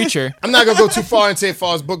 He's the preacher. I'm not gonna go too far into it, as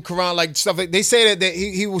far as Book Quran, like stuff. Like, they say that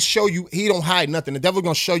he will show you. He don't hide nothing. The devil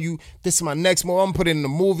gonna show you. This is my next move. I'm gonna put it in the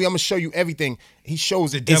movie. I'm gonna show you everything. He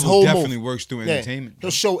shows The his devil whole definitely move. works through Yeah. entertainment. He'll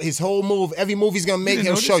show his whole move. Every move he's gonna make, didn't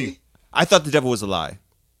he'll notice show it? you. I thought the devil was a lie.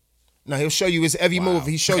 No, he'll show you his every move.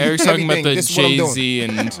 He show you Eric's talking everything. about the This is what I'm doing. Jay-Z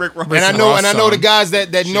and And I know, the song. guys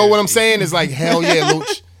that know what I'm saying is like, hell yeah,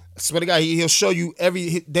 Luch. I swear to God, he'll show you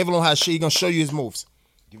devil don't have shit. He gonna show you his moves.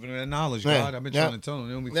 Giving her that knowledge, Yeah. God. I've been Yeah. trying to tell them.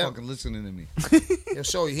 They don't be Yeah. fucking listening to me. He'll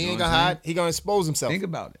show you. He ain't know gonna what I'm hide. He gonna expose himself. Think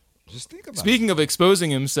about it. Just think about Speaking of exposing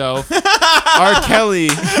himself, R. Kelly.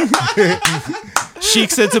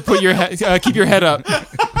 Sheik said to put your keep your head up.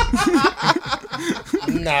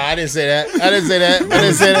 Nah, I didn't say that.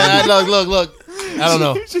 Look. I don't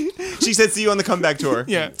know. She said, "See you on the comeback tour."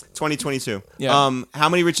 Yeah. 2022. Yeah. How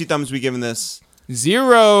many Richie Thumbs we giving this?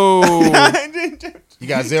 0. You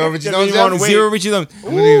got 0 Richie Yeah, Thumbs. you wanna wait. 0 Richie Thumbs.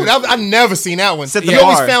 Ooh, I've never seen that one. Set the You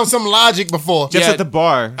always bar. found some logic before. Just Yeah. at the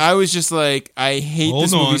bar. I was just like, I hate Hold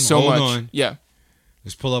this movie on, so hold much. on. Yeah.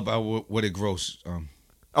 Let's pull up what it gross.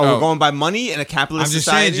 We're going by money in a I'm capitalist just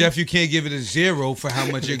society. saying, Jeff, you can't give it a 0 for how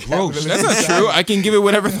much it grossed. That's not true. I can give it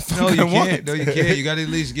whatever the fuck No, I you want. can't. No, you can't. You got to at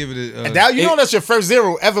least give it a. Now you know that's your first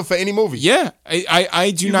 0 ever for any movie. Yeah.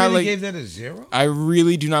 I do you not really like. gave that a 0? I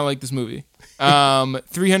really do not like this movie.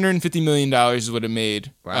 $350 million is what it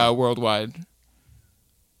made worldwide.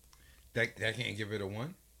 That can't give it a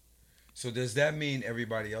 1. So does that mean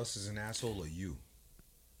everybody else is an asshole or you?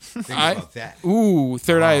 Think about that. Ooh,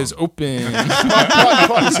 third eye is open.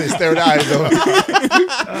 Part says third eye though.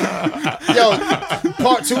 Yo,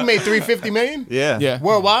 part 2 made 350 million Yeah. Yeah.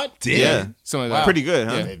 worldwide. Yeah. Something like that. Pretty good,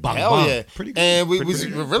 huh? Yeah. Bang, Hell bang. yeah, Pretty good. and we was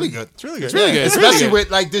really good. It's really good. It's really good. It's Especially really good. with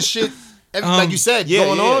like this shit, like you said,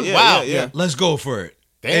 going on. yeah, Wow. yeah. Let's go for it.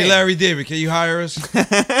 Damn. Hey, Larry David, can you hire us?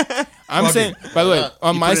 I'm Fuck saying, by the way,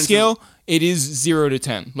 on You my put it scale, it is 0 to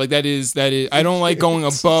 10. Like that is. I don't like going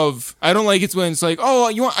above. I don't like it when it's like, oh,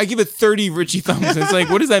 you want? I give it 30 Richie Thumbs. It's like,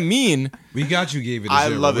 what does that mean? We got you. Gave it a I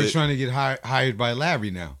 0. love We're it. trying to get hired by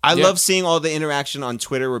Larry now. I Yeah. love seeing all the interaction on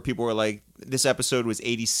Twitter where people were like, "This episode was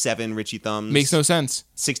 87 Richie Thumbs, Makes no sense.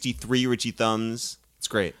 63 Richie Thumbs." It's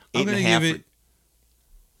great. I'm 8.5. gonna give it.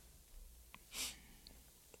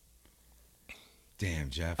 Damn,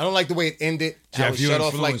 Jeff. I don't like the way it ended. How Jeff, it you shut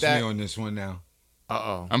off like influenced that. me on this one now.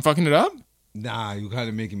 I'm fucking it up. Nah, you kind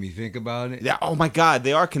of making me think about it. Yeah. Oh my God,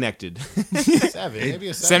 they are connected. 7, maybe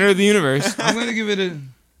a 7. Center of the universe. I'm gonna give it a.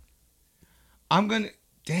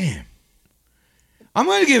 Damn. I'm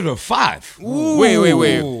gonna give it a 5.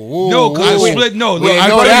 Wait. No, cause I split. No, Wait, I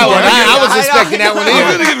no, brought that you one. down. I was expecting that one I'm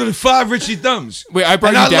either. gonna give it a 5 Richie Thumbs. Wait, I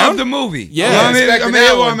brought And you I down? love the movie. Yeah. Well, Expected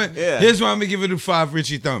that one. Here's why I'm gonna give it a 5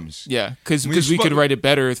 Richie Thumbs. Yeah, because We we spoke- could write it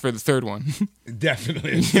better for the third one.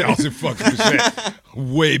 Definitely, 1,000%.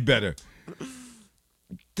 Way better.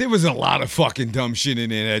 There was a lot of fucking dumb shit in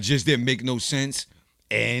there that just didn't make no sense.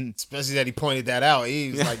 And Especially that he pointed that out.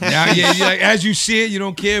 He was like, now, like, as you see it, you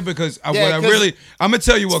don't care because I'm gonna 'cause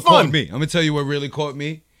tell you what it's fun. caught me. I'm gonna tell you what really caught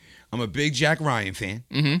me. I'm a big Jack Ryan fan.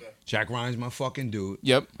 Mm-hmm. Jack Ryan's my fucking dude.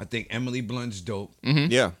 Yep. I think Emily Blunt's dope.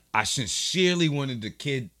 Yeah. I sincerely wanted the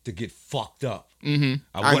kid to get fucked up. Mm-hmm.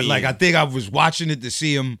 I think I was watching it to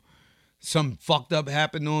see him. Some fucked up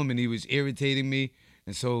happened to him, and he was irritating me.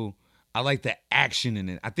 And so I like the action in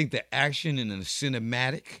it. I think the action and the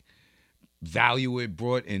cinematic value it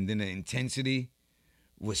brought, and then the intensity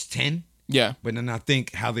was 10. Yeah. But then I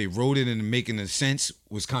think how they wrote it and making the sense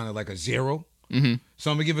was kind of like a 0. Mm-hmm. So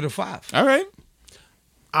I'm gonna give it a 5. All right.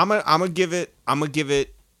 I'm gonna give it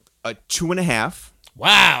a 2.5.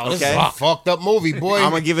 wow, this is Okay. a fucked up movie, boy.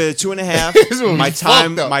 I'm gonna give it a 2.5. This movie's my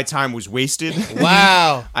fucked up. time was wasted.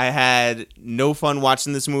 Wow. I had no fun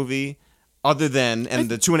watching this movie. Other than, and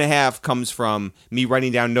the 2.5 comes from me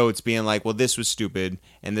writing down notes, being like, "Well, this was stupid,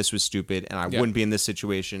 and this was stupid, and I wouldn't be in this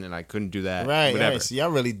situation, and I couldn't do that." Right, whatever. right. See, I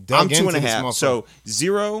really dug I'm into 2.5. this motherfucker. So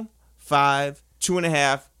 0, 5,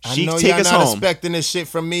 2.5. I Sheik, know take y'all us not home. expecting this shit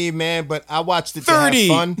from me, man, but I watched it 30.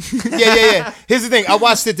 to have fun. Yeah. Here's the thing. I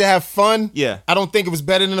watched it to have fun. Yeah. I don't think it was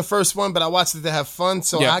better than the first one, but I watched it to have fun.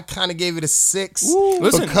 So Yeah. I kind of gave it a 6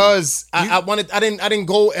 Listen, because I didn't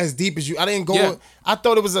go as deep as you. I didn't go. Yeah. I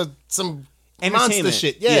thought it was some monster Entertainment.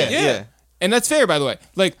 shit. Yeah. And that's fair, by the way.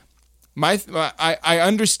 Like, I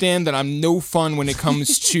understand that I'm no fun when it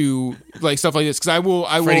comes to like stuff like this because I will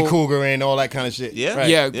Freddy Krueger and all that kind of shit. Yeah. Right.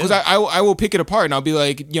 yeah, because I will pick it apart and I'll be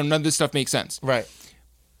like, none of this stuff makes sense. Right.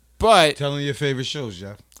 But Tell them your favorite shows,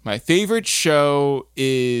 Jeff. my favorite show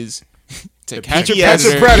is To Catch a Catch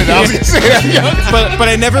a Predator. Predator. I was gonna say that. but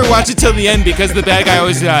I never watch it till the end because the bad guy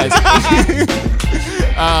always dies.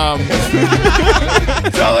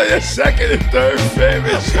 Tell her your second and third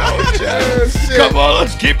favorite show, Jeff. Come on,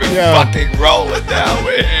 let's keep it fucking rolling now.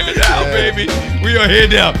 We're here now, baby. We are here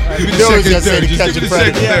now. Give me the You always second and gotta say third. To Just Catch give me a the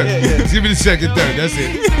second Predator. third. Just give me the second third. That's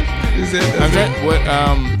it. That's it. I'm That's it. trying. What?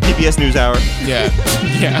 PBS NewsHour. Yeah.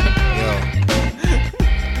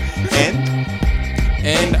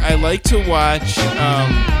 And I like to watch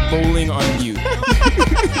Bowling on Mute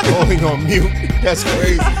Holding on mute. That's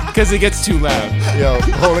crazy. because it gets too loud Yo,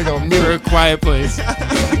 holding on for a mute. quiet place.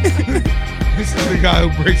 This is the guy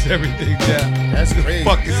who breaks everything down. That's crazy.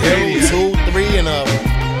 Fuck is 2, 3, and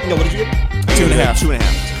what did you get? 2.5.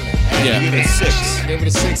 2.5. Yeah. You gave it a 6. I gave it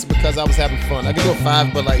a 6 because I was having fun. I could do a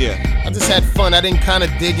 5, but Yeah. I just had fun. I didn't kind of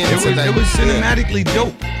dig into It was cinematically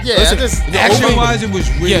dope. Yeah, I just Action-wise, it was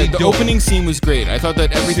really Yeah, the dope. opening scene was great. I thought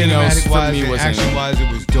that everything else for Cinematic-wise me and wasn't. action-wise, it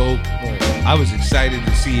was dope. I was excited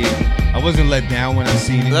to see it. I wasn't let down when I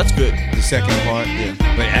seen it. That's good. The second part. Yeah.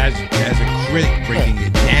 But as a critic breaking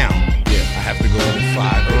it down, I have to go with a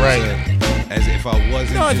 5. Right. As if I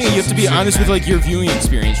wasn't. No, I think you have to be honest with like your viewing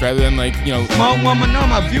experience rather than like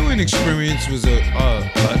My viewing experience was a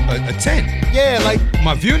 10. yeah, like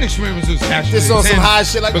My viewing experience was actually just a on 10 some high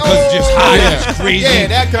shit, like because it's just high, yeah. it's crazy, Yeah,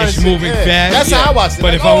 that kind of it's shit, moving yeah. fast. That's how I watched it,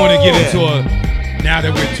 But like, if I want to get oh. into now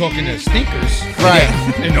that we're talking to stinkers, right.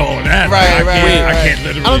 and all that, Right, like, right, I right. can't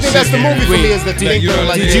literally. I don't think that's sit the here movie for and- me. Is the Did- thinker? you know what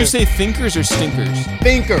like, I Did mean? you say thinkers or stinkers?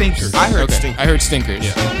 thinkers? I heard Okay, stink. I heard stinkers.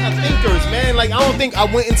 Not thinkers, man. Like I don't think I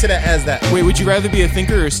went into that as that. Wait, would you rather be a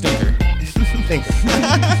thinker or a stinker? Thinker.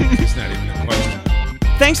 It's not even a question.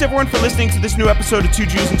 Thanks everyone for listening to this new episode of Two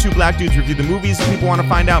Jews and Two Black Dudes Review the Movies. If people want to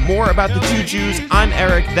find out more about the Two Jews, I'm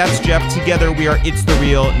Eric, that's Jeff. Together we are It's the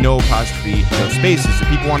Real, no apostrophe, no spaces. If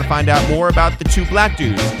people want to find out more about the Two Black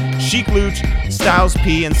Dudes, Sheik Luch, Styles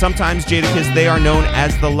P, and sometimes Jadakiss, they are known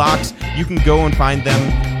as the Locks. You can go and find them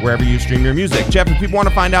wherever you stream your music. Jeff, if people want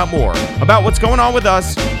to find out more about what's going on with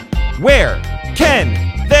us, where can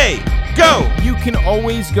they go? You can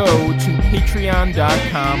always go to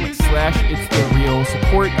patreon.com/itsthereal.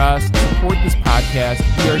 Support us, support this podcast.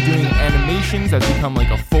 We are doing animations that's become like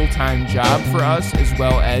a full-time job for us, as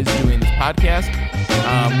well as doing this podcast.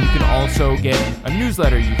 You can also get a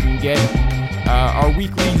newsletter. You can get our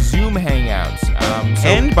weekly Zoom hangouts.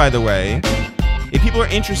 And by the way, if people are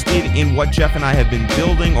interested in what Jeff and I have been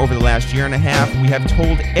building over the last year and a half, we have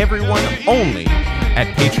told everyone only at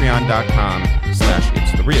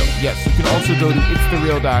patreon.com/itsthereal. yes, you can also go to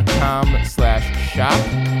itsthereal.com/shop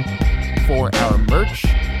for our merch.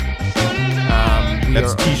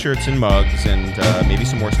 That's t-shirts and mugs and maybe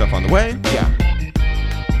some more stuff on the way. Yeah.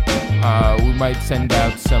 We might send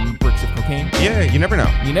out some bricks of cocaine. Yeah, you never know.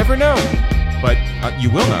 You never know. But you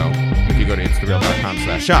will know if you go to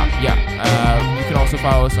itsthereal.com/shop. Yeah. You can also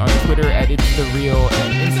follow us on Twitter at It's The Real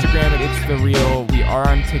and Instagram at It's The Real. We are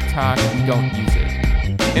on TikTok. We don't use it.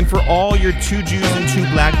 And for all your Two Jews and Two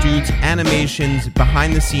Black Dudes animations,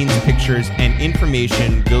 behind-the-scenes pictures, and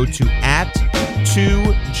information, go to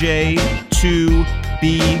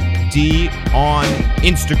 @2J2BD on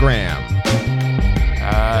Instagram.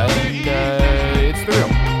 It's The Real.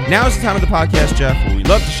 Now is the time of the podcast, Jeff, where we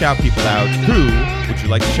love to shout people out. Who would you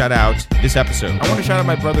like to shout out this episode? I want to shout out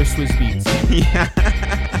my brother Swizz Beats. Yeah.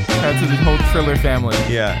 Shout out to the whole Triller family.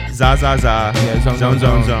 Yeah. Za, za, za. Yeah, zone, zone,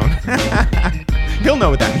 zone, zone, zone. He'll know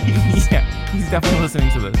what that means. Yeah, he's definitely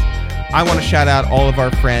listening to this. I want to shout out all of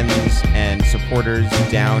our friends and supporters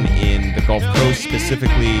down in the Gulf Coast,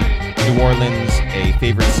 specifically New Orleans, a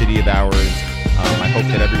favorite city of ours. I hope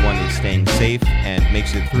that everyone is staying safe and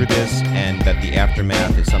makes it through this, and that the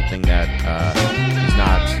aftermath is something that is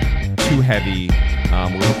not too heavy.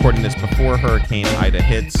 We're recording this before Hurricane Ida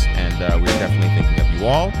hits, and we're definitely thinking of you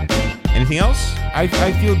all. Anything else? I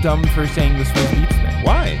feel dumb for saying the Swizz Beats thing.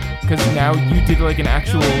 Why? Because now you did like an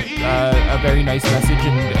actual, a very nice message,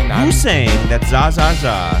 and I'm, Who's saying that za za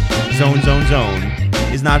za, zone zone zone,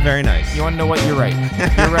 is not very nice? you want to know what? You're right.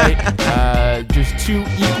 You're right. Just two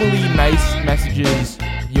equally nice messages.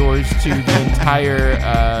 You yours to the entire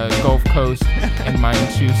Gulf Coast, and mine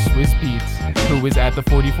to Swiss Beats, who was at the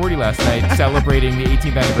 4040 last night celebrating the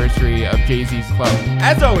 18th anniversary of Jay-Z's club.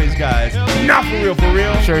 As always, guys, not for real, for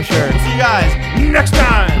real. Sure. See you guys next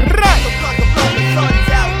time.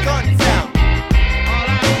 Guns out. All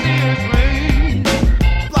I see is